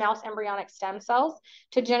use mouse embryonic stem cells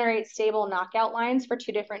to generate stable knockout lines for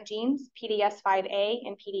two different genes, PDS5A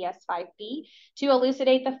and PDS5B, to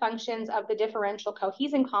elucidate the functions of the differential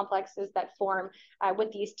cohesin complexes that form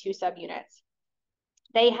with these two subunits.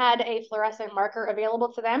 They had a fluorescent marker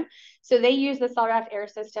available to them, so they used the cell-raft air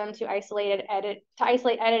system to isolate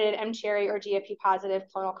edited M-cherry or GFP positive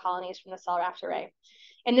clonal colonies from the cell-raft array.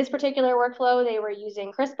 In this particular workflow, they were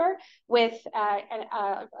using CRISPR with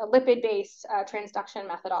a lipid-based transduction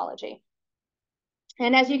methodology.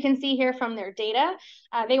 And as you can see here from their data,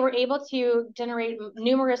 they were able to generate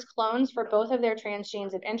numerous clones for both of their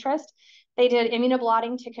transgenes of interest. They did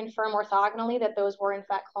immunoblotting to confirm orthogonally that those were in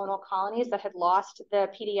fact clonal colonies that had lost the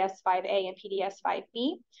PDS5A and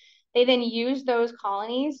PDS5B. They then used those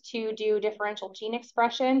colonies to do differential gene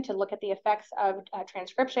expression to look at the effects of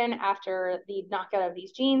transcription after the knockout of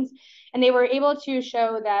these genes. And they were able to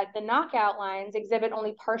show that the knockout lines exhibit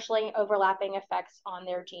only partially overlapping effects on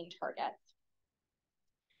their gene targets.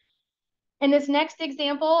 In this next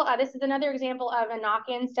example, this is another example of a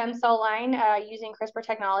knock-in stem cell line using CRISPR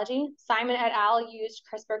technology. Simon et al. Used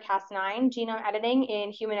CRISPR-Cas9 genome editing in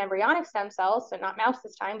human embryonic stem cells, so not mouse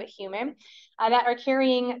this time, but human, that are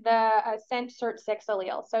carrying the CERT6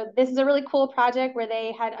 allele. So this is a really cool project where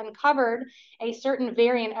they had uncovered a certain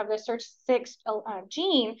variant of the CERT6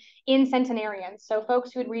 gene in centenarians, so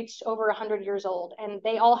folks who had reached over 100 years old, and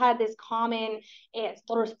they all had this common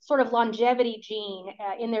sort of longevity gene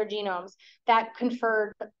in their genomes that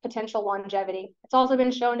conferred potential longevity. It's also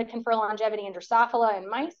been shown to confer longevity in Drosophila and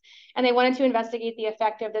mice, and they wanted to investigate the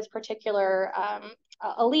effect of this particular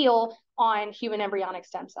allele on human embryonic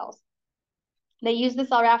stem cells. They used the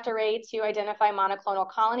cell-raft array to identify monoclonal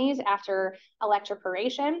colonies after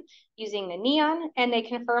electroporation using the neon, and they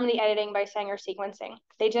confirmed the editing by Sanger sequencing.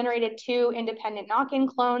 They generated two independent knock-in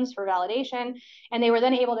clones for validation, and they were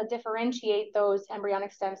then able to differentiate those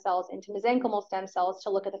embryonic stem cells into mesenchymal stem cells to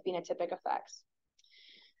look at the phenotypic effects.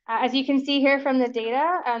 As you can see here from the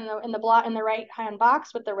data in the blot in the right-hand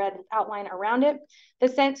box with the red outline around it, the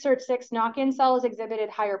CERT6 knock-in cells exhibited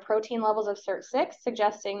higher protein levels of CERT6,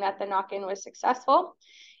 suggesting that the knock-in was successful.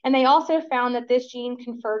 And they also found that this gene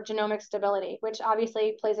conferred genomic stability, which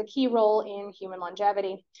obviously plays a key role in human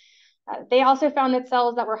longevity. They also found that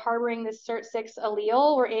cells that were harboring this CERT6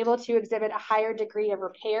 allele were able to exhibit a higher degree of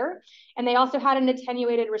repair, and they also had an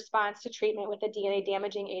attenuated response to treatment with the DNA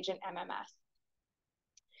damaging agent MMS.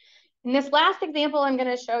 In this last example I'm going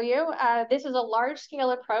to show you, this is a large-scale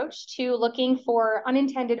approach to looking for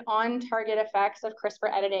unintended on-target effects of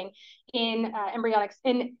CRISPR editing in embryonic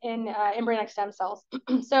stem cells.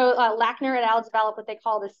 So Lackner et al. Developed what they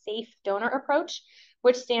call the safe donor approach,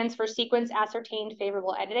 which stands for sequence ascertained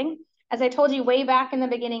favorable editing. As I told you way back in the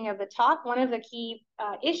beginning of the talk, one of the key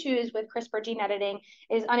issues with CRISPR gene editing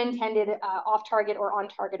is unintended off-target or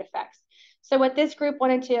on-target effects. So what this group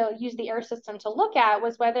wanted to use the air system to look at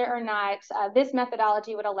was whether or not this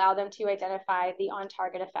methodology would allow them to identify the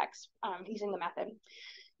on-target effects using the method.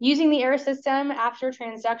 Using the air system after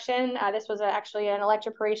transduction, this was actually an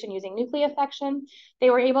electroporation using nucleofection, they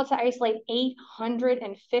were able to isolate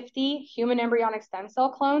 850 human embryonic stem cell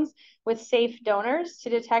clones with safe donors to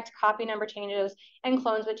detect copy number changes and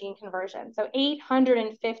clones with gene conversion. So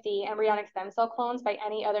 850 embryonic stem cell clones by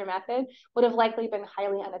any other method would have likely been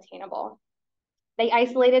highly unattainable. They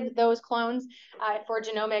isolated those clones for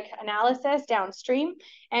genomic analysis downstream.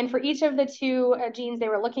 And for each of the two genes they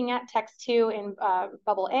were looking at, TEX2 in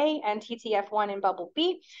bubble A and TTF1 in bubble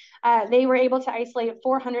B, they were able to isolate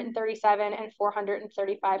 437 and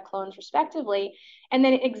 435 clones respectively, and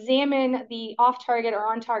then examine the off-target or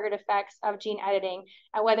on-target effects of gene editing,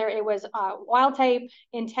 whether it was wild type,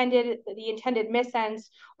 the intended missense,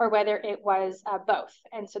 or whether it was both.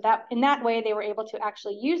 And so that in that way, they were able to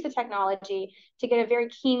actually use the technology to get a very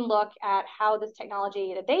keen look at how this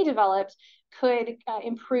technology that they developed could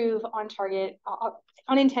improve on-target,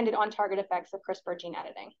 unintended on-target effects of CRISPR gene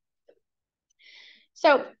editing.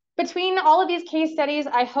 So between all of these case studies,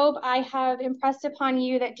 I hope I have impressed upon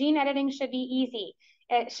you that gene editing should be easy.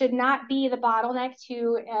 It should not be the bottleneck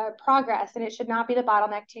to progress, and it should not be the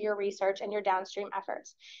bottleneck to your research and your downstream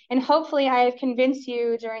efforts. And hopefully I have convinced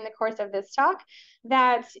you during the course of this talk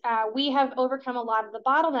that we have overcome a lot of the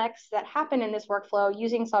bottlenecks that happen in this workflow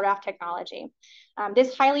using cell raft technology.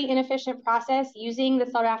 This highly inefficient process using the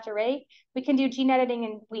cell raft array, we can do gene editing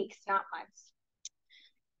in weeks, not months.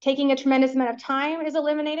 Taking a tremendous amount of time is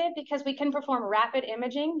eliminated because we can perform rapid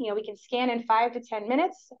imaging. We can scan in 5 to 10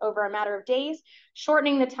 minutes over a matter of days,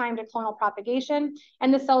 shortening the time to clonal propagation,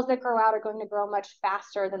 and the cells that grow out are going to grow much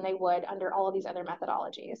faster than they would under all of these other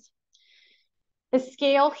methodologies. The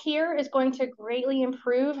scale here is going to greatly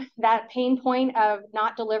improve that pain point of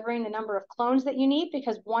not delivering the number of clones that you need,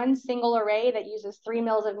 because one single array that uses 3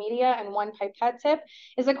 mils of media and 1 pipette tip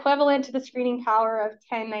is equivalent to the screening power of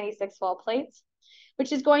 10 96-well plates,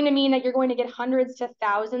 which is going to mean that you're going to get hundreds to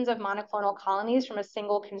thousands of monoclonal colonies from a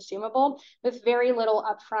single consumable with very little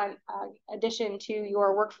upfront addition to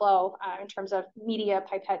your workflow in terms of media,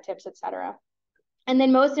 pipette tips, et cetera. And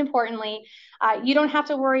then most importantly, you don't have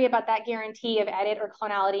to worry about that guarantee of edit or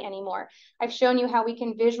clonality anymore. I've shown you how we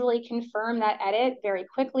can visually confirm that edit very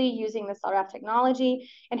quickly using the cell raft technology,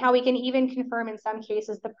 and how we can even confirm in some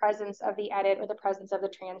cases the presence of the edit or the presence of the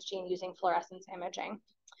transgene using fluorescence imaging.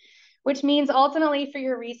 Which means ultimately for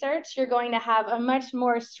your research, you're going to have a much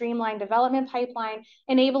more streamlined development pipeline,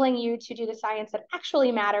 enabling you to do the science that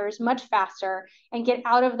actually matters much faster and get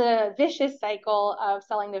out of the vicious cycle of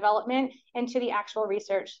selling development into the actual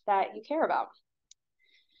research that you care about.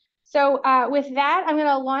 So with that, I'm going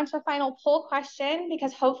to launch a final poll question,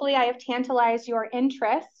 because hopefully I have tantalized your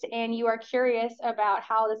interest and you are curious about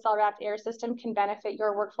how the cell wrapped air system can benefit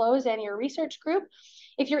your workflows and your research group.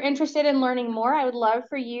 If you're interested in learning more, I would love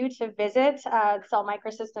for you to visit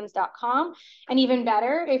cellmicrosystems.com. And even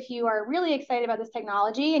better, if you are really excited about this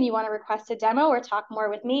technology and you want to request a demo or talk more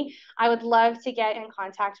with me, I would love to get in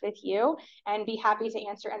contact with you and be happy to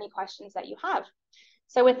answer any questions that you have.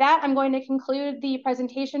 So with that, I'm going to conclude the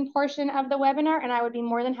presentation portion of the webinar, and I would be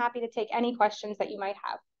more than happy to take any questions that you might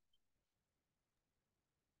have.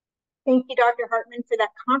 Thank you, Dr. Hartman, for that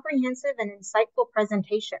comprehensive and insightful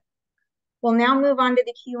presentation. We'll now move on to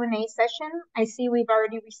the Q&A session. I see we've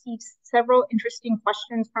already received several interesting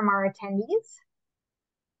questions from our attendees.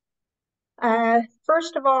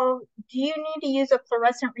 First of all, do you need to use a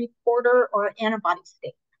fluorescent reporter or antibody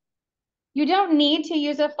stain? You don't need to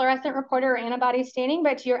use a fluorescent reporter or antibody staining,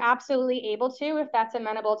 but you're absolutely able to if that's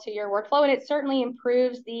amenable to your workflow, and it certainly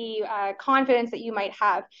improves the confidence that you might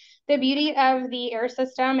have. The beauty of the air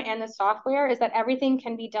system and the software is that everything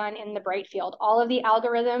can be done in the bright field. All of the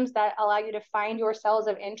algorithms that allow you to find your cells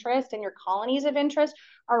of interest and your colonies of interest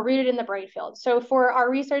are rooted in the bright field. So for our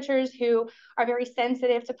researchers who are very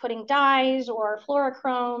sensitive to putting dyes or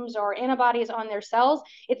fluorochromes or antibodies on their cells,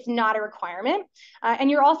 it's not a requirement. And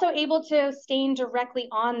you're also able to stain directly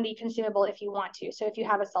on the consumable if you want to. So if you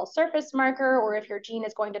have a cell surface marker, or if your gene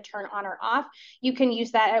is going to turn on or off, you can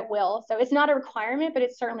use that at will. So it's not a requirement, but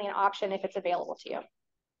it's certainly an option if it's available to you.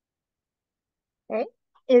 Okay.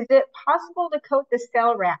 Is it possible to coat the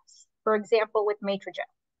cell wraps, for example, with Matrigel?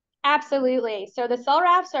 Absolutely. So the cell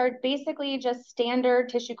wraps are basically just standard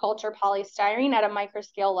tissue culture polystyrene at a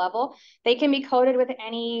microscale level. They can be coated with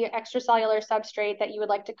any extracellular substrate that you would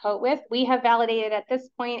like to coat with. We have validated at this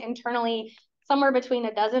point internally somewhere between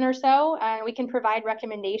a dozen or so, and we can provide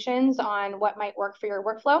recommendations on what might work for your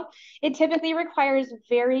workflow. It typically requires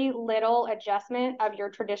very little adjustment of your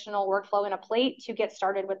traditional workflow in a plate to get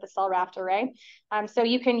started with the cell raft array. So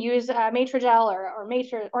you can use Matrigel or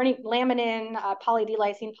any laminin,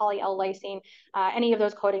 poly-D-lysine, poly-L-lysine. Any of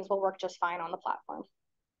those coatings will work just fine on the platform.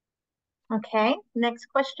 Okay, next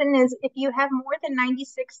question is, if you have more than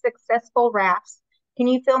 96 successful rafts, can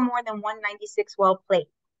you fill more than one 96-well plate?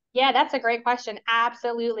 Yeah, that's a great question.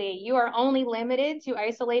 Absolutely. You are only limited to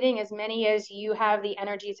isolating as many as you have the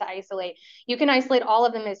energy to isolate. You can isolate all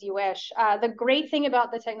of them as you wish. The great thing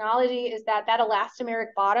about the technology is that that elastomeric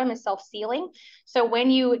bottom is self-sealing. So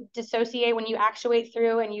when you dissociate, when you actuate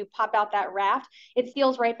through and you pop out that raft, it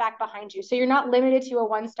seals right back behind you. So you're not limited to a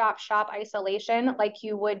one-stop shop isolation like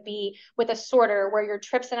you would be with a sorter where you're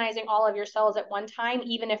trypsinizing all of your cells at one time,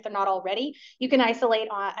 even if they're not already. You can isolate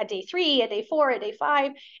on a day 3, a day 4, a day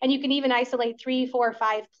 5, and you can even isolate 3, 4,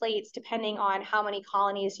 5 plates depending on how many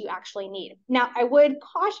colonies you actually need. Now, I would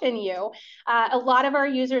caution you, a lot of our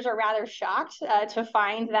users are rather shocked to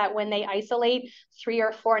find that when they isolate 3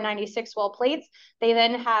 or 4 96 well plates, they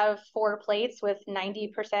then have 4 plates with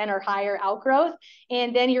 90% or higher outgrowth.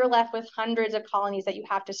 And then you're left with hundreds of colonies that you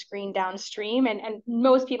have to screen downstream. And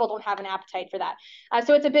most people don't have an appetite for that.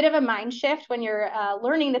 So it's a bit of a mind shift when you're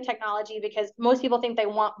learning the technology, because most people think they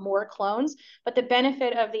want more clones. But the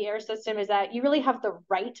benefit of the air system is that you really have the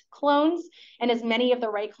right clones and as many of the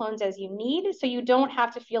right clones as you need. So you don't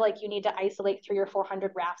have to feel like you need to isolate 300 or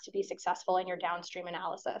 400 rafts to be successful in your downstream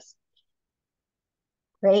analysis.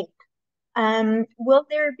 Great. Will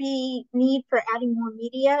there be need for adding more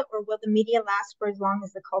media, or will the media last for as long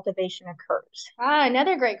as the cultivation occurs?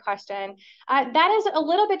 Another great question. That is a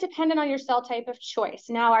little bit dependent on your cell type of choice.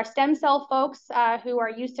 Now, our stem cell folks who are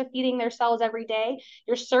used to feeding their cells every day,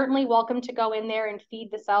 you're certainly welcome to go in there and feed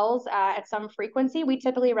the cells at some frequency. We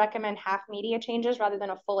typically recommend half media changes rather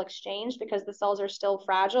than a full exchange because the cells are still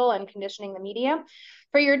fragile and conditioning the media.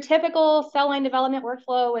 For your typical cell line development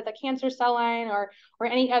workflow with a cancer cell line or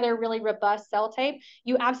any other really robust cell type,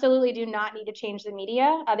 you absolutely do not need to change the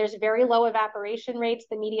media. There's very low evaporation rates.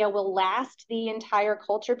 The media will last the entire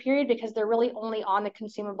culture period because they're really only on the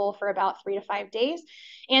consumable for about 3 to 5 days.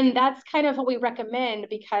 And that's kind of what we recommend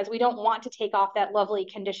because we don't want to take off that lovely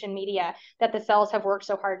conditioned media that the cells have worked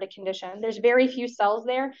so hard to condition. There's very few cells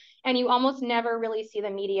there, and you almost never really see the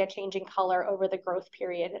media changing color over the growth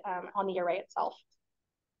period on the array itself.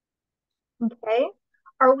 Okay.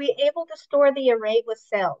 Are we able to store the array with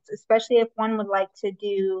cells, especially if one would like to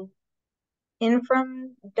do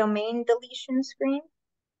in-from domain deletion screen?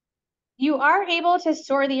 You are able to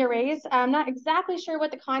store the arrays. I'm not exactly sure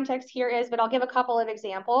what the context here is, but I'll give a couple of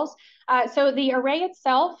examples. So the array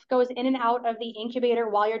itself goes in and out of the incubator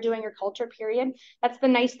while you're doing your culture period. That's the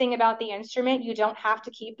nice thing about the instrument. You don't have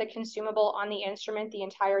to keep the consumable on the instrument the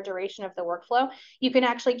entire duration of the workflow. You can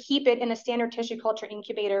actually keep it in a standard tissue culture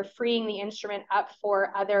incubator, freeing the instrument up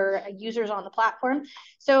for other users on the platform.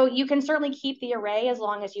 So you can certainly keep the array as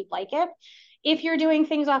long as you'd like it. If you're doing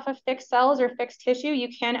things off of fixed cells or fixed tissue, you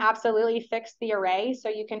can absolutely fix the array. So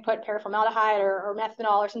you can put paraformaldehyde or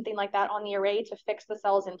methanol or something like that on the array to fix the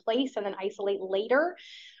cells in place and then isolate later.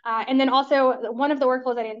 And then also one of the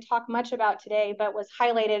workflows I didn't talk much about today, but was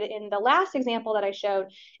highlighted in the last example that I showed,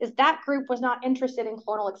 is that group was not interested in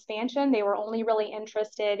clonal expansion. They were only really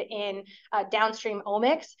interested in downstream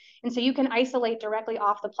omics. And so you can isolate directly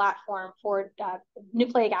off the platform for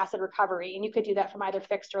nucleic acid recovery. And you could do that from either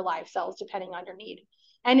fixed or live cells, depending on your need.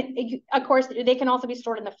 And of course, they can also be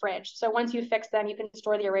stored in the fridge. So once you fix them, you can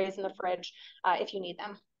store the arrays in the fridge if you need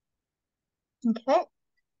them. Okay.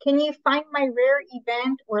 Can you find my rare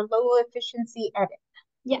event or low efficiency edit?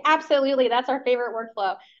 Yeah, absolutely. That's our favorite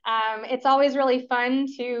workflow. It's always really fun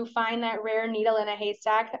to find that rare needle in a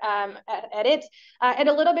haystack edit. It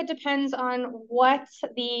a little bit depends on what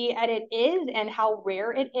the edit is and how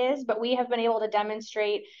rare it is, but we have been able to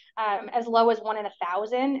demonstrate as low as 1 in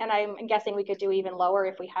 1,000, and I'm guessing we could do even lower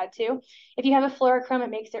if we had to. If you have a fluorochrome, it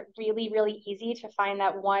makes it really, really easy to find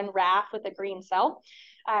that one raft with a green cell.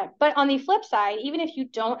 But on the flip side, even if you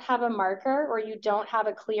don't have a marker or you don't have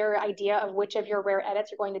a clear idea of which of your rare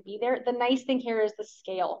edits are going to be there, the nice thing here is the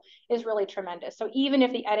scale is really tremendous. So even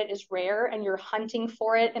if the edit is rare and you're hunting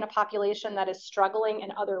for it in a population that is struggling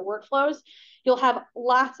in other workflows, you'll have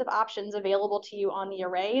lots of options available to you on the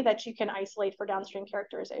array that you can isolate for downstream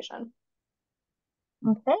characterization.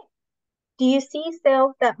 Okay. Do you see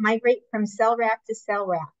cells that migrate from cell raft to cell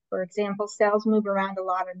raft? For example, cells move around a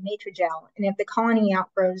lot in matrigel, and if the colony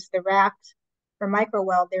outgrows the raft or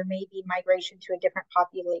microwell, there may be migration to a different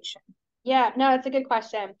population. Yeah, no, it's a good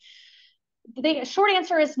question. The short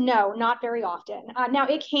answer is no, not very often. Now,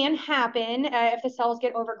 it can happen if the cells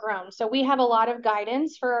get overgrown. So we have a lot of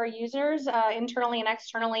guidance for our users internally and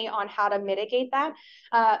externally on how to mitigate that.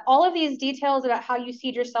 All of these details about how you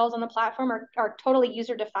seed your cells on the platform are totally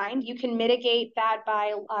user defined. You can mitigate that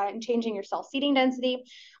by changing your cell seeding density.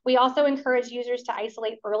 We also encourage users to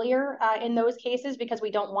isolate earlier in those cases because we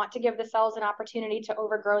don't want to give the cells an opportunity to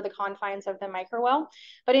overgrow the confines of the microwell.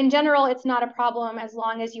 But in general, it's not a problem as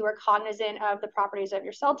long as you are cognizant independent of the properties of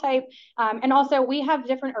your cell type. And also we have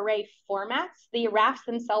different array formats. The rafts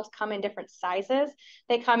themselves come in different sizes.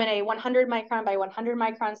 They come in a 100 micron by 100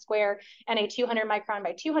 micron square and a 200 micron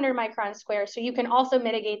by 200 micron square. So you can also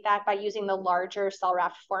mitigate that by using the larger cell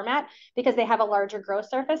raft format because they have a larger growth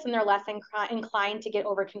surface and they're less inclined to get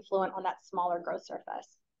over confluent on that smaller growth surface.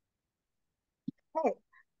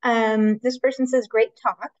 Okay. This person says, great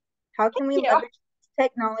talk. How can we leverage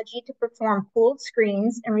technology to perform pooled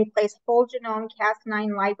screens and replace whole genome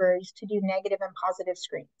Cas9 libraries to do negative and positive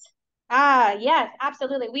screens? Yes,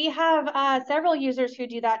 absolutely. We have several users who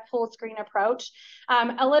do that pooled screen approach.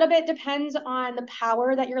 A little bit depends on the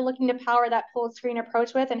power that you're looking to power that pooled screen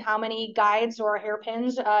approach with and how many guides or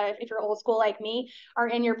hairpins, if you're old school like me, are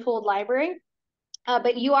in your pooled library.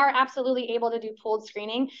 But you are absolutely able to do pooled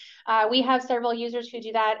screening. We have several users who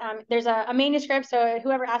do that. There's a manuscript, so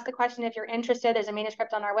whoever asked the question, if you're interested, there's a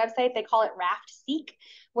manuscript on our website. They call it RAFT-seq,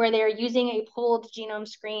 where they're using a pooled genome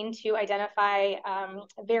screen to identify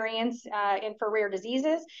variants for rare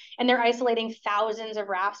diseases. And they're isolating thousands of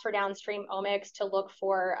rafts for downstream omics to look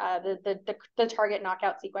for the target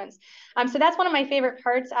knockout sequence. So that's one of my favorite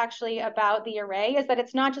parts actually about the array is that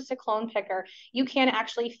it's not just a clone picker. You can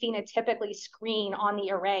actually phenotypically screen on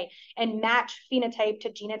the array and match phenotype to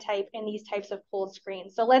genotype in these types of pooled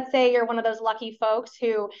screens. So let's say you're one of those lucky folks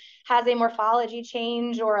who has a morphology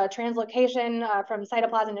change or a translocation from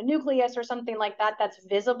cytoplasm to nucleus or something like that that's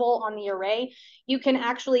visible on the array. You can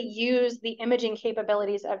actually use the imaging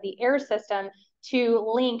capabilities of the AIR system to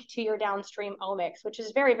link to your downstream omics, which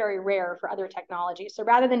is very, very rare for other technologies. So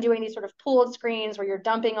rather than doing these sort of pooled screens where you're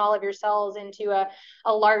dumping all of your cells into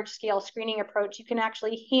a large scale screening approach, you can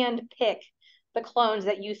actually hand pick the clones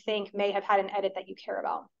that you think may have had an edit that you care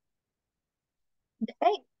about.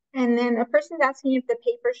 Okay. And then a person's asking if the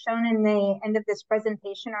papers shown in the end of this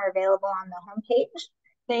presentation are available on the homepage.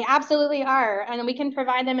 They absolutely are, and we can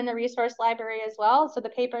provide them in the resource library as well. So the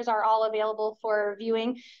papers are all available for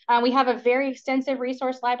viewing. We have a very extensive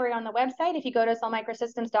resource library on the website. If you go to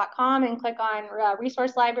cellmicrosystems.com and click on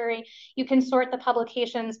resource library, you can sort the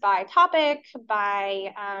publications by topic,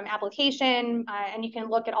 by application, and you can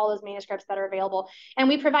look at all those manuscripts that are available. And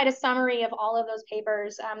we provide a summary of all of those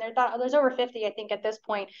papers. There's over 50, I think, at this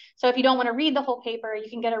point. So if you don't want to read the whole paper, you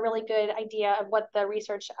can get a really good idea of what the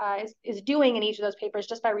research is doing in each of those papers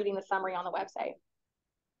just by reading the summary on the website.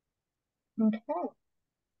 Okay.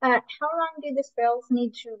 How long do the cells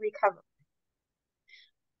need to recover?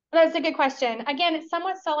 That's a good question. Again, it's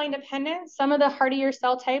somewhat cell line dependent. Some of the hardier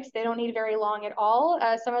cell types, they don't need very long at all.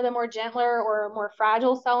 Some of the more gentler or more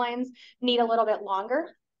fragile cell lines need a little bit longer.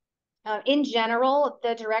 In general,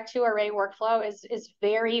 the direct-to-array workflow is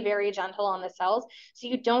very, very gentle on the cells. So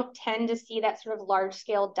you don't tend to see that sort of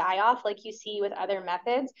large-scale die-off like you see with other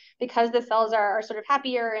methods. Because the cells are sort of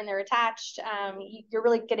happier and they're attached, you're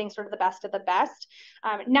really getting sort of the best of the best.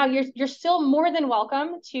 Now, you're still more than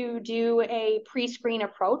welcome to do a pre-screen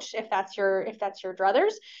approach if that's your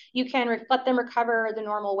druthers. You can let them recover the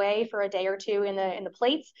normal way for a day or two in the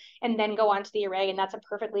plates and then go onto the array, and that's a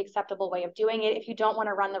perfectly acceptable way of doing it if you don't want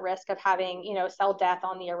to run the risk of having, cell death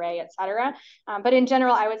on the array, et cetera. But in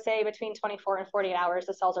general, I would say between 24 and 48 hours,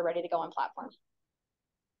 the cells are ready to go on platform.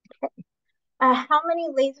 Okay. How many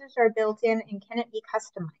lasers are built in and can it be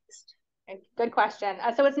customized? Good question.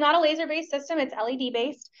 So it's not a laser-based system, it's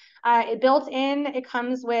LED-based. Built in, it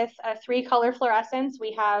comes with a 3-color fluorescence.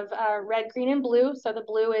 We have red, green, and blue. So the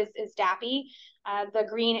blue is DAPI, the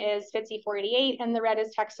green is FTSE 488, and the red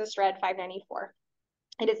is Texas Red 594.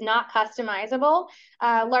 It is not customizable,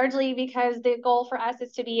 largely because the goal for us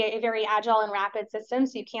is to be a very agile and rapid system,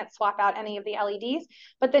 so you can't swap out any of the LEDs.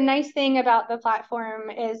 But the nice thing about the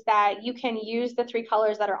platform is that you can use the 3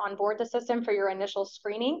 colors that are on board the system for your initial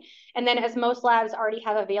screening. And then as most labs already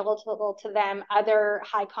have available to them other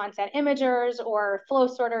high content imagers or flow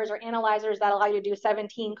sorters or analyzers that allow you to do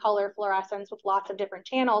 17-color fluorescence with lots of different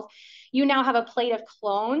channels, you now have a plate of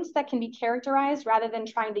clones that can be characterized rather than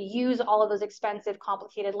trying to use all of those expensive,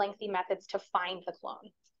 complicated, lengthy methods to find the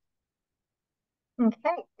clone.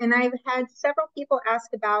 Okay, and I've had several people ask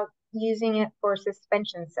about using it for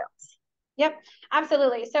suspension cells. Yep,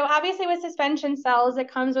 absolutely. So obviously with suspension cells, it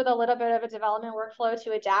comes with a little bit of a development workflow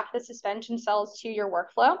to adapt the suspension cells to your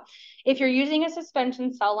workflow. If you're using a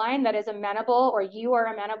suspension cell line that is amenable, or you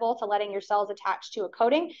are amenable to letting your cells attach to a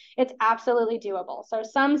coating, it's absolutely doable. So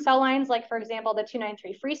some cell lines, like for example, the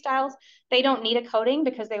 293 freestyles, they don't need a coating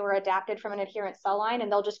because they were adapted from an adherent cell line, and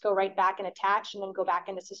they'll just go right back and attach and then go back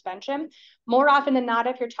into suspension. More often than not,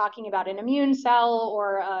 if you're talking about an immune cell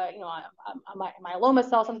or a myeloma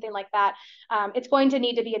cell, something like that, it's going to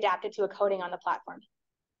need to be adapted to a coating on the platform.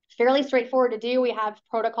 fairly straightforward to do. We have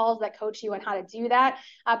protocols that coach you on how to do that,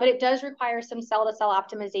 but it does require some cell-to-cell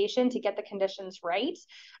optimization to get the conditions right.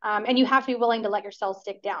 And you have to be willing to let your cells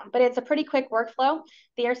stick down. But it's a pretty quick workflow.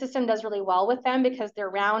 The air system does really well with them because they're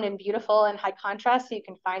round and beautiful and high contrast, so you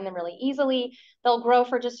can find them really easily. They'll grow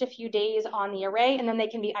for just a few days on the array, and then they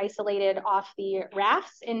can be isolated off the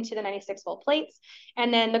rafts into the 96-volt plates.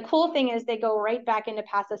 And then the cool thing is they go right back into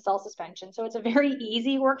passive cell suspension. So it's a very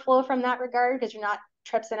easy workflow from that regard because you're not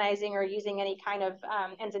trypsinizing or using any kind of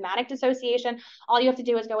enzymatic dissociation. All you have to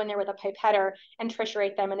do is go in there with a pipetter and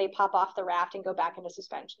triturate them, and they pop off the raft and go back into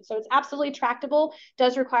suspension. So it's absolutely tractable.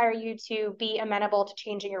 Does require you to be amenable to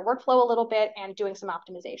changing your workflow a little bit and doing some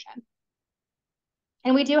optimization.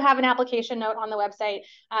 And we do have an application note on the website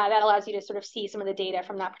that allows you to sort of see some of the data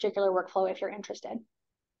from that particular workflow if you're interested.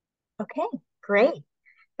 Okay, great.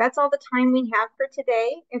 That's all the time we have for today.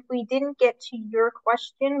 If we didn't get to your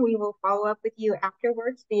question, we will follow up with you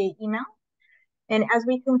afterwards via email. And as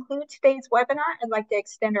we conclude today's webinar, I'd like to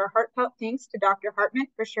extend our heartfelt thanks to Dr. Hartman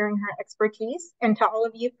for sharing her expertise and to all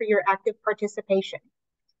of you for your active participation.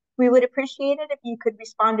 We would appreciate it if you could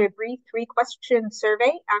respond to a brief 3-question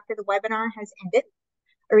survey after the webinar has ended.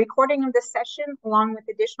 A recording of this session, along with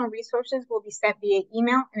additional resources, will be sent via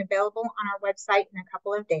email and available on our website in a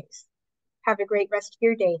couple of days. Have a great rest of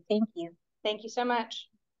your day. Thank you. Thank you so much.